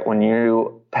audits, right? When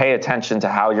you pay attention to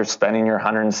how you're spending your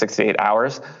 168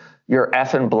 hours, you're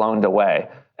effing blown away.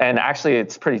 And actually,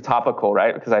 it's pretty topical,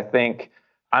 right? Because I think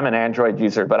I'm an Android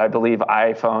user, but I believe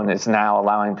iPhone is now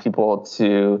allowing people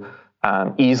to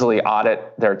easily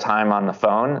audit their time on the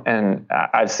phone. And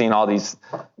I've seen all these,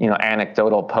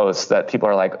 anecdotal posts that people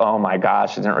are like, oh my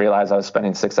gosh, I didn't realize I was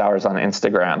spending 6 hours on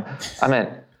Instagram. I mean,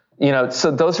 so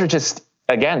those are just,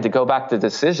 again, to go back to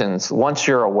decisions, once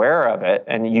you're aware of it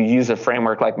and you use a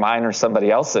framework like mine or somebody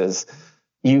else's,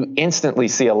 you instantly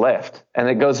see a lift. And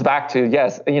it goes back to,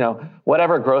 yes,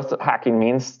 whatever growth hacking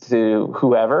means to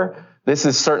whoever, this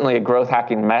is certainly a growth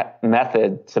hacking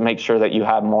method to make sure that you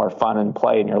have more fun and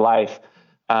play in your life,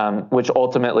 which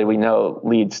ultimately we know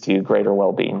leads to greater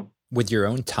well-being. With your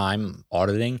own time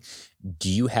auditing, do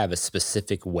you have a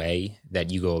specific way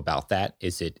that you go about that?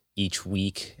 Is it each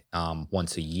week,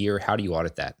 once a year? How do you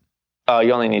audit that?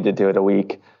 You only need to do it a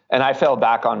week. And I fell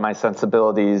back on my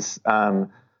sensibilities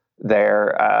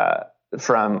there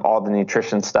from all the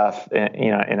nutrition stuff,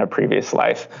 in a previous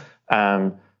life.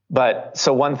 But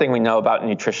so one thing we know about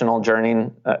nutritional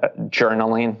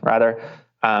journaling rather,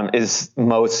 is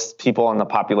most people in the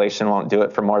population won't do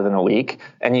it for more than a week,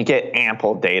 and you get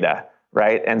ample data,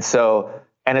 right? And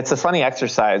it's a funny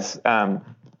exercise.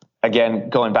 Again,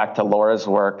 going back to Laura's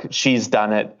work, she's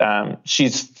done it.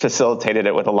 She's facilitated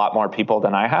it with a lot more people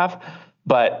than I have,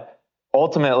 but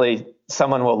ultimately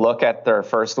someone will look at their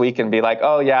first week and be like,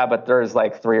 oh yeah, but there's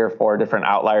like 3 or 4 different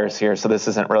outliers here, so this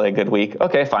isn't really a good week.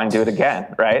 Okay, fine, do it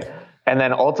again, right? And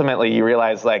then ultimately you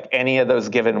realize like any of those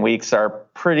given weeks are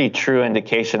pretty true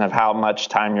indication of how much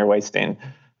time you're wasting.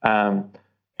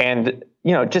 And,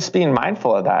 just being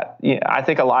mindful of that. I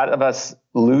think a lot of us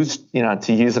lose,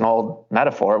 to use an old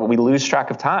metaphor, we lose track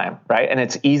of time, right? And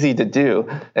it's easy to do.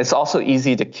 It's also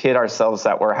easy to kid ourselves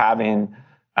that we're having,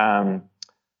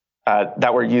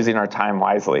 that we're using our time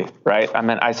wisely, right? I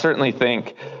mean, I certainly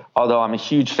think, although I'm a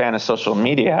huge fan of social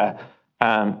media,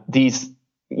 these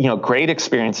great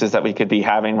experiences that we could be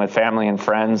having with family and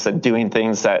friends and doing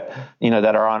things that,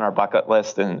 that are on our bucket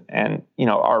list and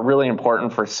are really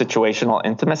important for situational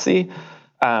intimacy.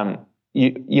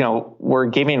 We're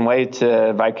giving way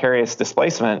to vicarious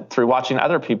displacement through watching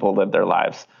other people live their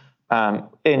lives. That's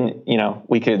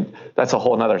a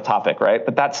whole nother topic, right?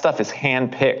 But that stuff is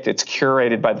handpicked. It's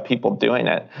curated by the people doing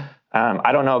it.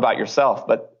 I don't know about yourself,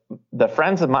 but the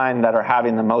friends of mine that are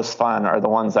having the most fun are the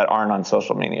ones that aren't on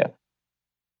social media.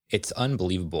 It's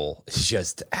unbelievable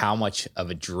just how much of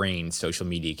a drain social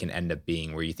media can end up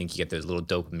being, where you think you get those little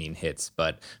dopamine hits,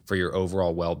 but for your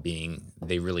overall well-being,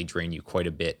 they really drain you quite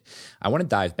a bit. I want to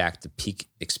dive back to peak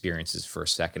experiences for a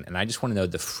second, and I just want to know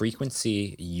the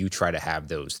frequency you try to have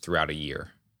those throughout a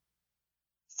year.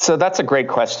 So that's a great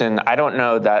question. I don't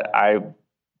know that I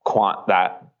quant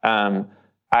that.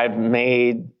 I've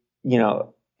made,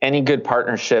 any good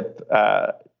partnership,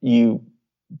 you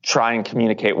try and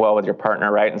communicate well with your partner,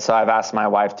 right? And so I've asked my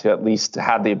wife to at least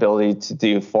have the ability to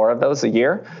do 4 of those a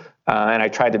year. And I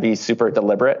tried to be super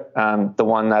deliberate. The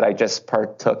one that I just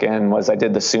partook in was I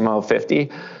did the Sumo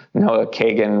 50. Noah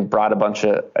Kagan brought a bunch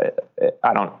of,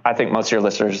 I think most of your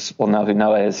listeners will know who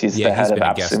Noah is. He's the head of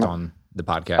App Sumo. He's been a guest on the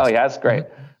podcast. Oh yeah, that's great.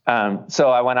 So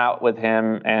I went out with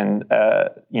him and,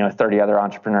 30 other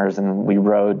entrepreneurs, and we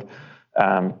rode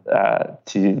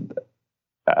to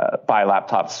buy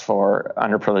laptops for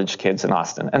underprivileged kids in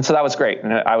Austin. And so that was great.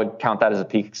 And I would count that as a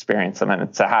peak experience. I mean,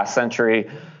 it's a half century,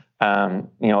 it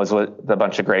was with a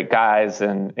bunch of great guys,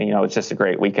 and, it's just a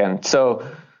great weekend. So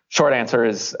short answer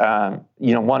is, 1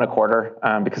 a quarter,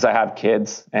 because I have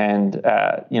kids, and,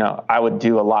 I would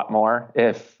do a lot more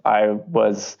if I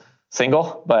was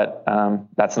single, but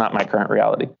that's not my current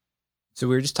reality. So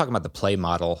we were just talking about the play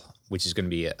model, which is going to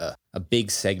be a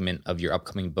big segment of your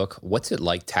upcoming book. What's it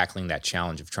like tackling that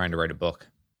challenge of trying to write a book?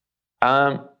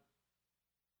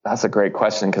 That's a great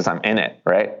question because I'm in it,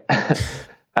 right?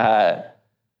 I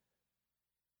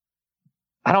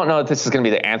don't know if this is going to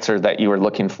be the answer that you were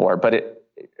looking for, but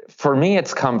for me,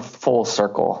 it's come full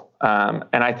circle.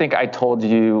 And I think I told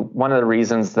you one of the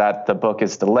reasons that the book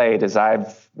is delayed is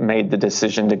I've made the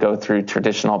decision to go through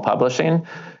traditional publishing.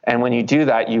 And when you do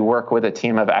that, you work with a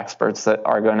team of experts that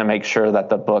are going to make sure that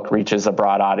the book reaches a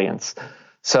broad audience.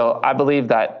 So I believe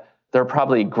that there are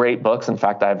probably great books. In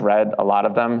fact, I've read a lot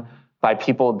of them by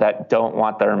people that don't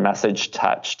want their message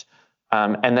touched.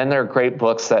 And then there are great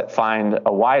books that find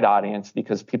a wide audience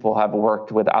because people have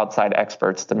worked with outside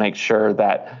experts to make sure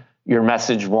that your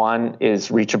message, 1,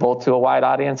 is reachable to a wide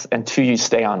audience, and 2, you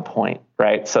stay on point,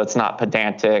 right? So it's not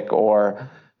pedantic or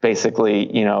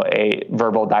basically, a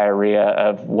verbal diarrhea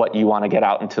of what you want to get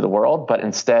out into the world, but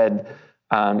instead,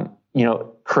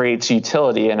 creates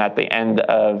utility. And at the end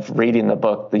of reading the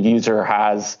book, the user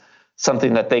has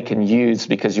something that they can use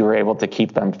because you were able to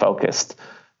keep them focused.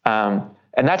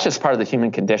 And that's just part of the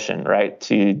human condition, right?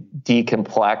 To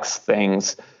decomplex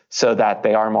things so that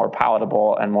they are more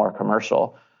palatable and more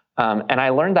commercial. And I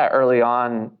learned that early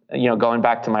on, going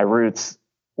back to my roots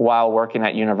while working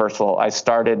at Universal. I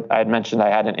had mentioned I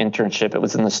had an internship. It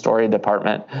was in the story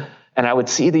department. And I would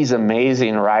see these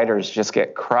amazing writers just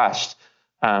get crushed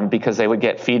because they would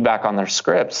get feedback on their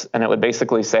scripts. And it would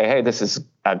basically say, hey, this is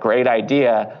a great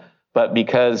idea, but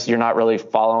because you're not really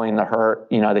following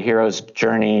the hero's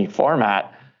journey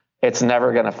format, it's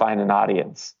never going to find an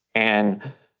audience. And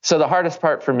so the hardest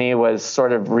part for me was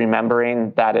sort of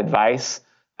remembering that advice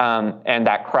and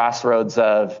that crossroads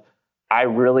of I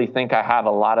really think I have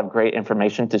a lot of great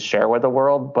information to share with the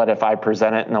world, but if I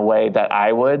present it in a way that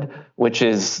I would, which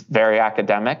is very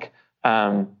academic,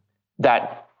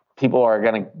 that people are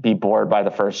going to be bored by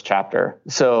the first chapter.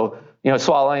 So,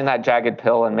 swallowing that jagged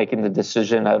pill and making the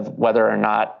decision of whether or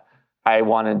not I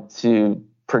wanted to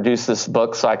produce this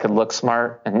book so I could look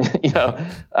smart and,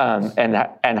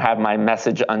 and have my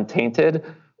message untainted,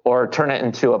 or turn it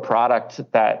into a product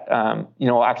that,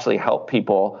 will actually help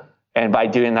people. And by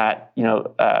doing that,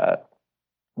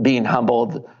 being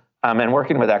humbled and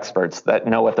working with experts that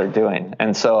know what they're doing.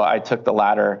 And so I took the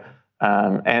latter,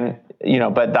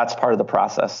 but that's part of the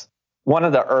process. One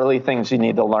of the early things you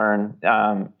need to learn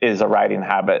is a writing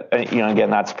habit. Again,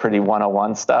 that's pretty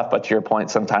 101 stuff, but to your point,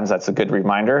 sometimes that's a good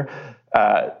reminder.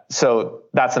 So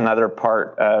that's another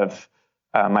part of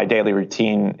my daily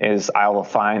routine is I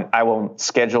will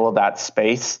schedule that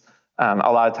space. A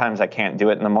lot of times I can't do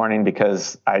it in the morning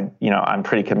because I'm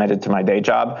pretty committed to my day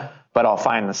job, but I'll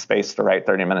find the space to write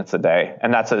 30 minutes a day.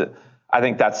 And I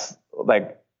think that's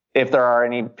like, if there are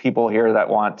any people here that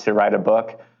want to write a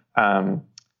book,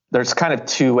 there's kind of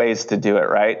two ways to do it,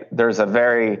 right? There's a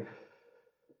very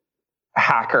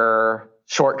hacker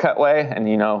shortcut way, and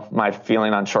my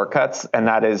feeling on shortcuts, and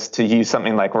that is to use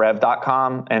something like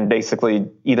rev.com and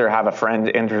basically either have a friend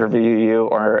interview you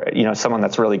or someone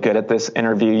that's really good at this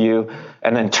interview you,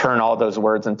 and then turn all those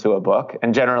words into a book.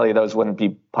 And generally those wouldn't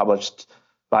be published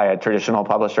by a traditional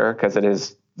publisher because it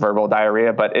is verbal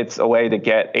diarrhea, but it's a way to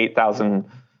get 80,000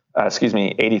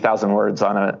 words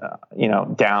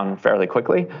on down fairly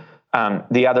quickly.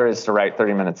 The other is to write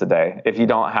 30 minutes a day. If you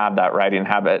don't have that writing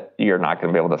habit, you're not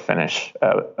going to be able to finish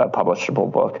a publishable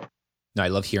book. No, I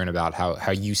love hearing about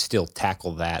how you still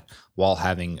tackle that while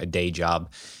having a day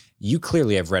job. You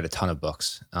clearly have read a ton of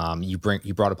books. You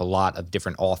brought up a lot of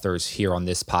different authors here on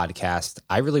this podcast.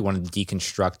 I really wanted to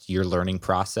deconstruct your learning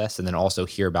process and then also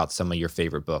hear about some of your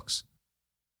favorite books.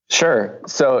 Sure.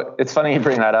 So it's funny you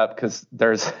bring that up because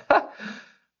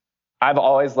I've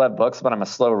always loved books, but I'm a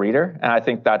slow reader. And I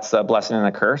think that's a blessing and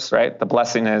a curse, right? The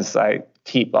blessing is I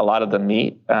keep a lot of the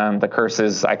meat. The curse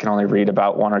is I can only read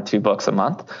about 1 or 2 books a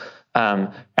month.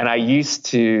 And I used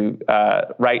to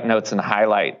write notes and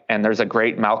highlight. And there's a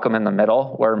great Malcolm in the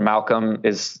Middle where Malcolm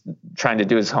is trying to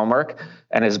do his homework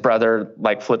and his brother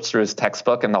flips through his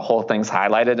textbook and the whole thing's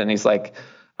highlighted. And he's like,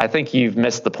 I think you've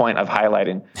missed the point of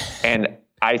highlighting. And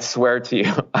I swear to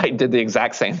you, I did the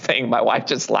exact same thing. My wife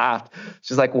just laughed.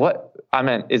 She's like, what? I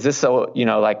mean, is this so,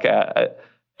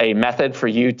 a method for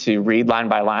you to read line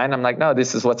by line? I'm like, no,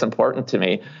 this is what's important to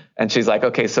me. And she's like,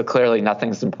 okay, so clearly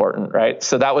nothing's important, right?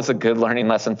 So that was a good learning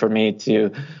lesson for me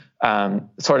to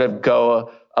sort of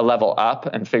go a level up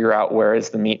and figure out where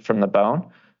is the meat from the bone.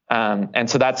 And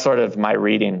so that's sort of my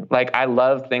reading. I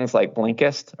love things like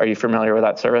Blinkist. Are you familiar with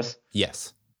that service?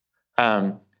 Yes.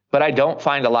 But I don't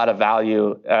find a lot of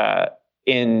value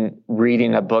in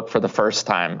reading a book for the first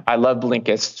time. I love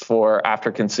Blinkist for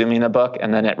after consuming a book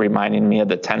and then it reminding me of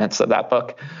the tenets of that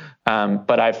book.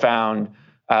 But I found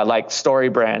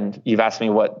StoryBrand, you've asked me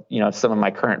what some of my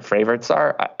current favorites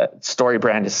are.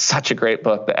 StoryBrand is such a great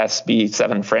book, the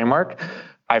SB7 framework.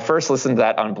 I first listened to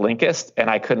that on Blinkist and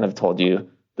I couldn't have told you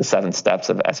the 7 steps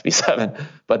of SB7.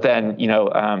 But then,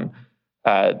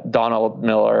 Donald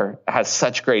Miller has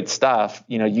such great stuff.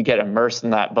 You get immersed in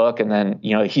that book, and then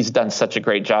he's done such a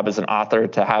great job as an author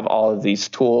to have all of these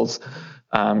tools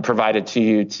provided to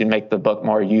you to make the book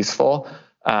more useful.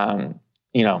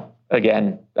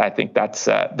 Again, I think that's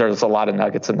there's a lot of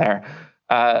nuggets in there.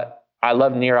 I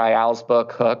love Nir Eyal's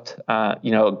book, Hooked.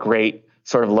 A great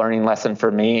sort of learning lesson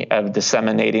for me of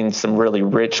disseminating some really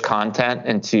rich content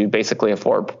into basically a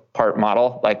 4-part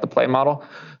model, like the play model.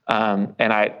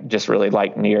 And I just really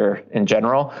like Nir in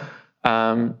general.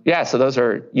 So those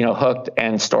are, Hooked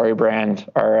and StoryBrand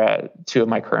are 2 of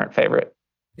my current favorite.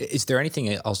 Is there anything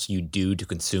else you do to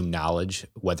consume knowledge,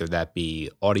 whether that be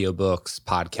audiobooks,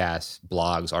 podcasts,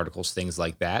 blogs, articles, things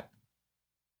like that?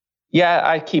 Yeah,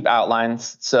 I keep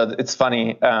outlines. So it's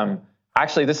funny.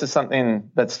 Actually, this is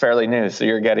something that's fairly new. So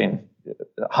you're getting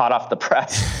hot off the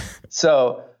press.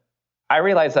 So I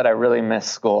realized that I really miss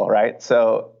school, right?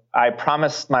 So I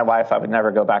promised my wife I would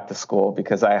never go back to school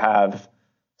because I have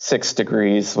 6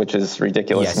 degrees, which is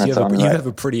ridiculous. Yes, you have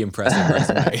a pretty impressive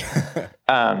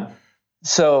resume.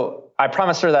 So I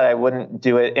promised her that I wouldn't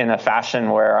do it in a fashion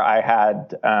where I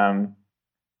had,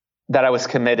 that I was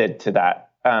committed to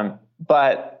that.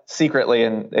 But secretly,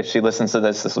 and if she listens to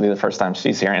this will be the first time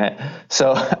she's hearing it.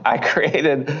 So I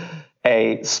created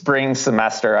a spring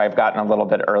semester. I've gotten a little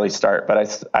bit early start,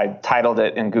 but I titled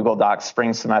it in Google Docs,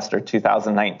 Spring Semester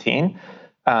 2019.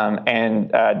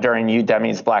 And during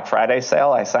Udemy's Black Friday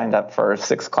sale, I signed up for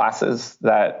 6 classes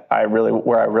where I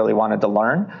really wanted to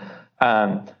learn.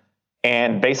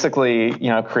 And basically,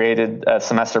 created a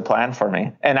semester plan for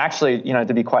me. And actually,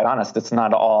 to be quite honest, it's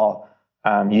not all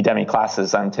Udemy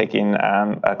classes. I'm taking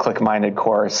a Click-Minded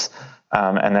course,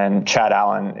 and then Chad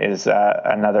Allen is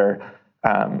another.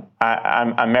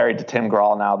 I'm married to Tim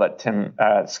Grahl now, but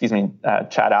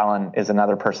Chad Allen is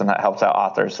another person that helps out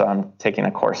authors. So I'm taking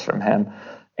a course from him,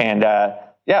 and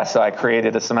so I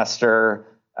created a semester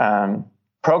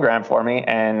program for me,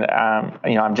 and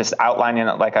I'm just outlining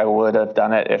it like I would have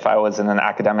done it if I was in an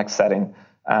academic setting.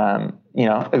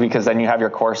 Because then you have your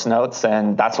course notes,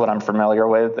 and that's what I'm familiar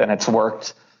with, and it's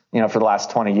worked, for the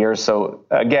last 20 years. So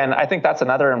again, I think that's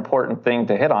another important thing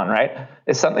to hit on, right?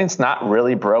 If something's not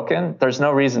really broken, there's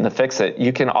no reason to fix it.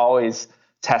 You can always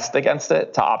test against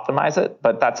it to optimize it,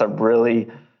 but that's a really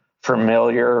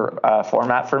familiar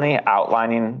format for me,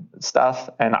 outlining stuff.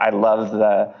 And I love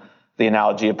the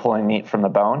analogy of pulling meat from the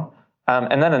bone.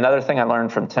 And then another thing I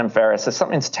learned from Tim Ferriss is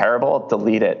something's terrible,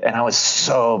 delete it. And I was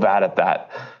so bad at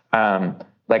that.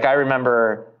 I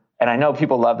remember, and I know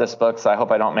people love this book, so I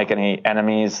hope I don't make any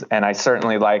enemies. And I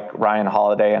certainly like Ryan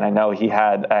Holiday, and I know he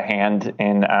had a hand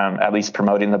in at least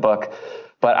promoting the book.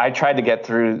 But I tried to get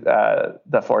through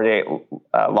the 48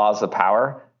 Laws of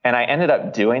Power, and I ended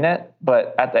up doing it.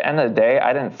 But at the end of the day,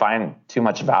 I didn't find too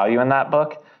much value in that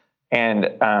book.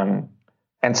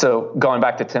 And so going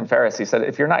back to Tim Ferriss, he said,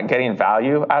 if you're not getting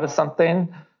value out of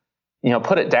something,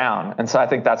 put it down. And so I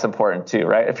think that's important too,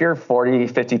 right? If you're 40,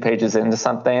 50 pages into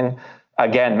something,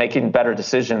 again, making better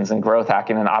decisions and growth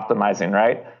hacking and optimizing,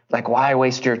 right? Like, why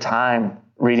waste your time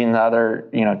reading the other,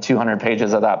 200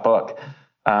 pages of that book?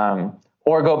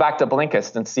 Or go back to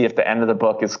Blinkist and see if the end of the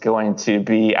book is going to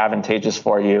be advantageous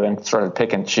for you, and sort of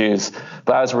pick and choose.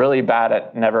 But I was really bad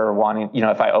at never wanting,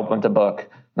 if I opened a book,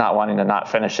 not wanting to not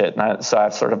finish it. So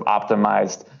I've sort of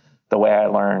optimized the way I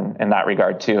learn in that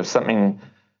regard too. If something,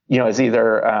 is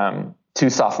either too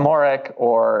sophomoric,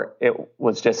 or it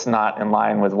was just not in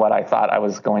line with what I thought I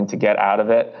was going to get out of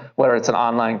it, whether it's an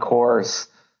online course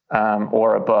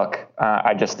or a book,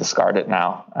 I just discard it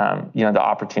now. The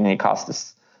opportunity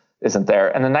cost isn't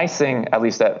there. And the nice thing, at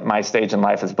least at my stage in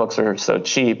life, is books are so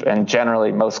cheap, and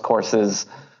generally most courses,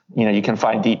 you can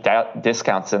find deep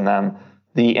discounts in them.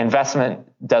 The investment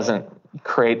doesn't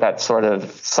create that sort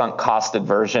of sunk cost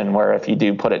aversion where if you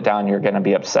do put it down, you're going to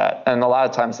be upset. And a lot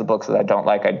of times the books that I don't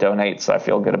like, I donate. So I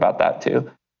feel good about that too.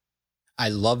 I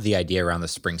love the idea around the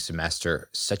spring semester.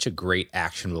 Such a great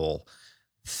actionable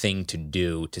thing to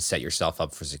do to set yourself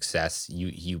up for success.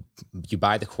 You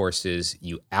buy the courses,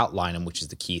 you outline them, which is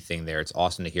the key thing there. It's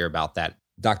awesome to hear about that.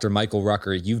 Dr. Michael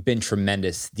Rucker, you've been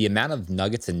tremendous. The amount of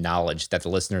nuggets and knowledge that the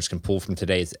listeners can pull from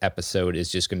today's episode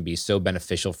is just going to be so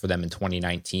beneficial for them in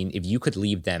 2019. If you could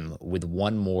leave them with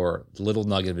one more little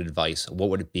nugget of advice,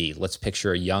 what would it be? Let's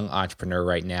picture a young entrepreneur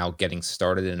right now getting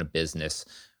started in a business.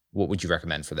 What would you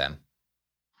recommend for them?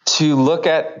 To look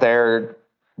at their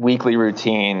weekly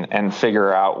routine and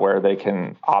figure out where they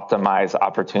can optimize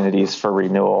opportunities for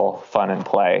renewal, fun, and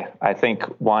play. I think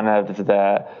one of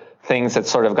the things that's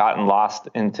sort of gotten lost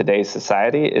in today's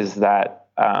society is that,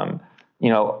 a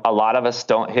lot of us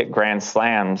don't hit grand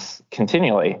slams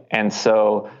continually. And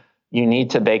so you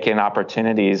need to bake in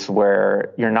opportunities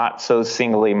where you're not so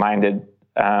singly minded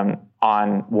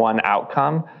on one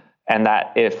outcome. And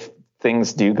that if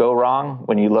things do go wrong,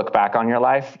 when you look back on your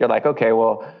life, you're like, okay,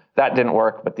 well, that didn't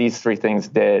work, but these 3 things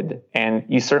did. And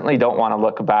you certainly don't want to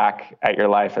look back at your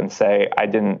life and say, I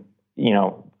didn't,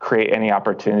 create any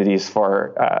opportunities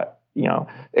for,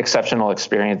 exceptional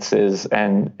experiences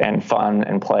and fun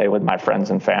and play with my friends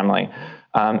and family.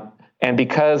 And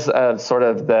because of sort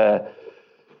of the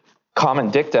common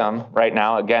dictum right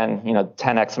now, again,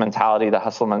 10X mentality, the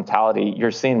hustle mentality,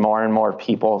 you're seeing more and more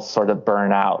people sort of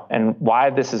burn out. And why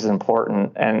this is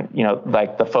important, and,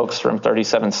 like the folks from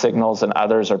 37 Signals and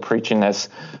others are preaching this,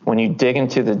 when you dig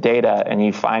into the data and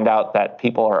you find out that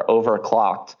people are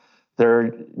overclocked,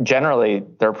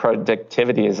 their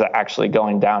productivity is actually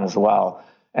going down as well.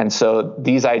 And so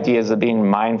these ideas of being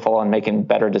mindful and making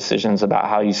better decisions about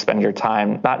how you spend your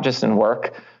time, not just in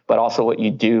work, but also what you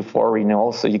do for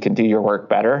renewal so you can do your work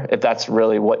better, if that's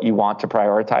really what you want to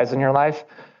prioritize in your life,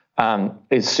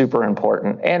 is super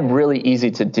important and really easy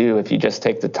to do if you just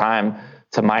take the time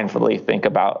to mindfully think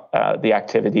about the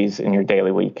activities in your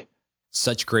daily week.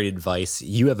 Such great advice.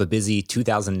 You have a busy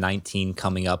 2019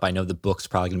 coming up. I know the book's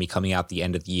probably going to be coming out the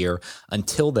end of the year.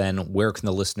 Until then, where can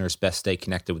the listeners best stay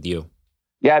connected with you?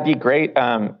 Yeah, it'd be great.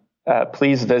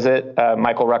 please visit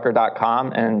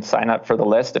michaelrucker.com and sign up for the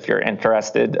list if you're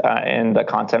interested in the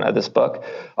content of this book.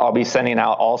 I'll be sending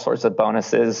out all sorts of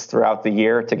bonuses throughout the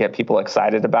year to get people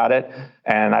excited about it.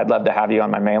 And I'd love to have you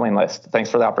on my mailing list. Thanks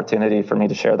for the opportunity for me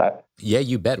to share that. Yeah,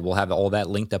 you bet. We'll have all that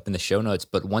linked up in the show notes.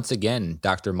 But once again,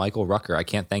 Dr. Michael Rucker, I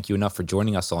can't thank you enough for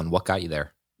joining us on What Got You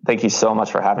There. Thank you so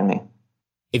much for having me.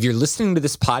 If you're listening to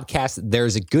this podcast,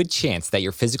 there's a good chance that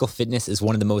your physical fitness is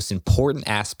one of the most important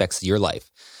aspects of your life.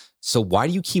 So why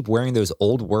do you keep wearing those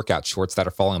old workout shorts that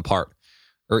are falling apart?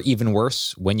 Or even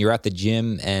worse, when you're at the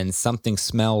gym and something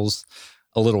smells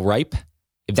a little ripe?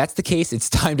 If that's the case, it's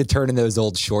time to turn in those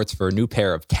old shorts for a new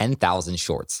pair of 10,000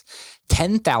 shorts.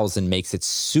 10,000 makes it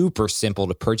super simple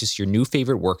to purchase your new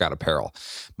favorite workout apparel.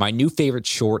 My new favorite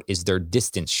short is their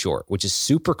distance short, which is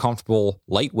super comfortable,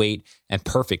 lightweight, and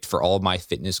perfect for all of my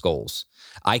fitness goals.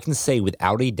 I can say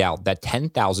without a doubt that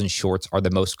 10,000 shorts are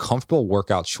the most comfortable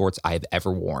workout shorts I have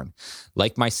ever worn.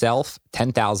 Like myself,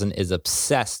 10,000 is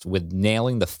obsessed with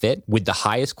nailing the fit with the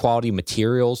highest quality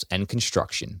materials and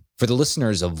construction. For the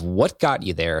listeners of What Got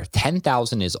You There,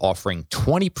 10,000 is offering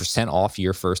 20% off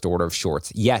your first order of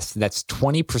shorts. Yes, that's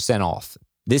 20% off.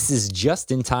 This is just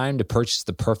in time to purchase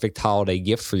the perfect holiday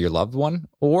gift for your loved one,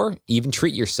 or even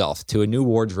treat yourself to a new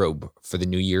wardrobe for the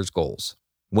New Year's goals.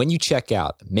 When you check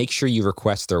out, make sure you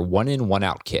request their one-in,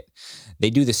 one-out kit.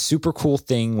 They do this super cool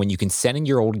thing when you can send in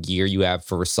your old gear you have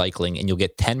for recycling and you'll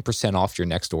get 10% off your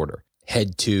next order.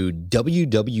 Head to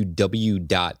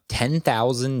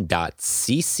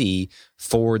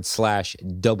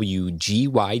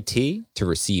www.10,000.cc/WGYT to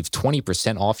receive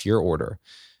 20% off your order.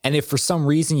 And if for some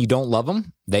reason you don't love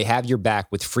them, they have your back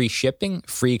with free shipping,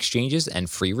 free exchanges, and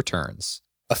free returns.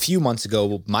 A few months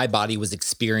ago, my body was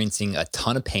experiencing a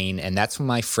ton of pain, and that's when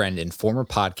my friend and former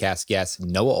podcast guest,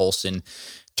 Noah Olson,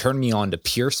 turned me on to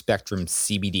Pure Spectrum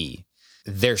CBD.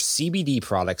 Their CBD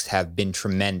products have been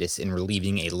tremendous in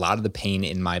relieving a lot of the pain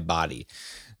in my body.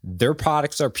 Their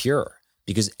products are pure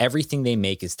because everything they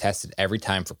make is tested every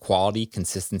time for quality,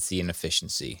 consistency, and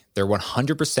efficiency. They're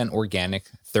 100%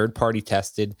 organic, third-party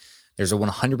tested. There's a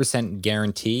 100%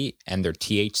 guarantee, and they're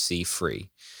THC free.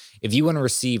 If you want to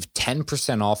receive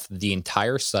 10% off the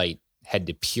entire site, head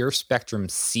to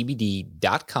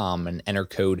purespectrumcbd.com and enter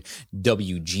code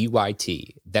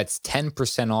WGYT. That's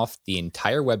 10% off the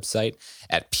entire website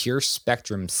at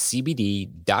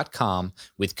purespectrumcbd.com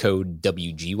with code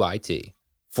WGYT.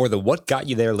 For the What Got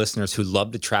You There listeners who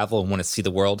love to travel and want to see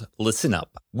the world, listen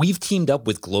up. We've teamed up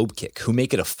with Globekick, who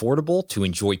make it affordable to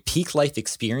enjoy peak life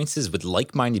experiences with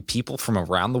like-minded people from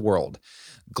around the world.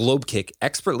 Globekick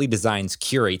expertly designs,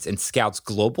 curates, and scouts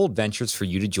global adventures for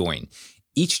you to join.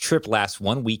 Each trip lasts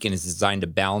 1 week and is designed to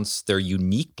balance their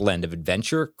unique blend of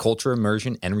adventure, culture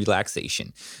immersion, and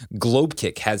relaxation.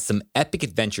 Globekick has some epic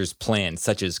adventures planned,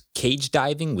 such as cage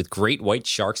diving with great white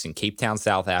sharks in Cape Town,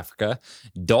 South Africa,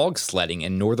 dog sledding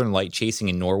and northern light chasing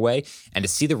in Norway, and to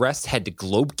see the rest, head to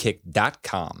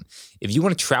globekick.com. If you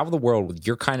want to travel the world with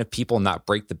your kind of people and not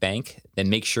break the bank, then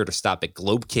make sure to stop at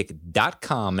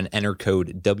globekick.com and enter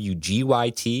code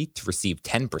WGYT to receive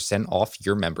 10% off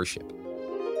your membership.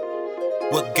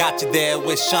 What got you there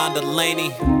with Sean Delaney?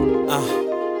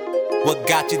 What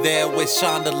got you there with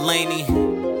Sean Delaney?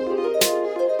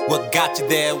 What got you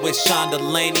there with Sean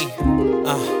Delaney?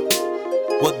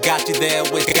 What got you there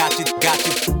with got you?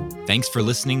 Thanks for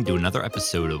listening to another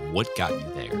episode of What Got You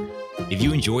There. If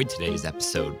you enjoyed today's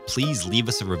episode, please leave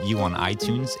us a review on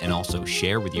iTunes and also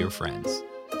share with your friends.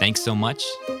 Thanks so much.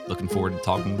 Looking forward to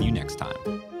talking with you next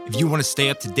time. If you want to stay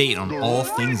up to date on all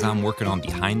things I'm working on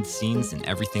behind the scenes and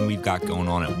everything we've got going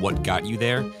on at What Got You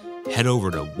There, head over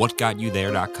to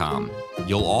whatgotyouthere.com.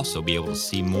 You'll also be able to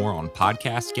see more on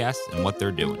podcast guests and what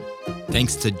they're doing.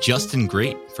 Thanks to Justin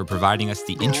Great for providing us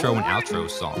the intro and outro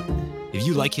song. If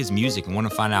you like his music and want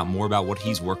to find out more about what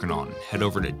he's working on, head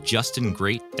over to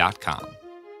justingreat.com.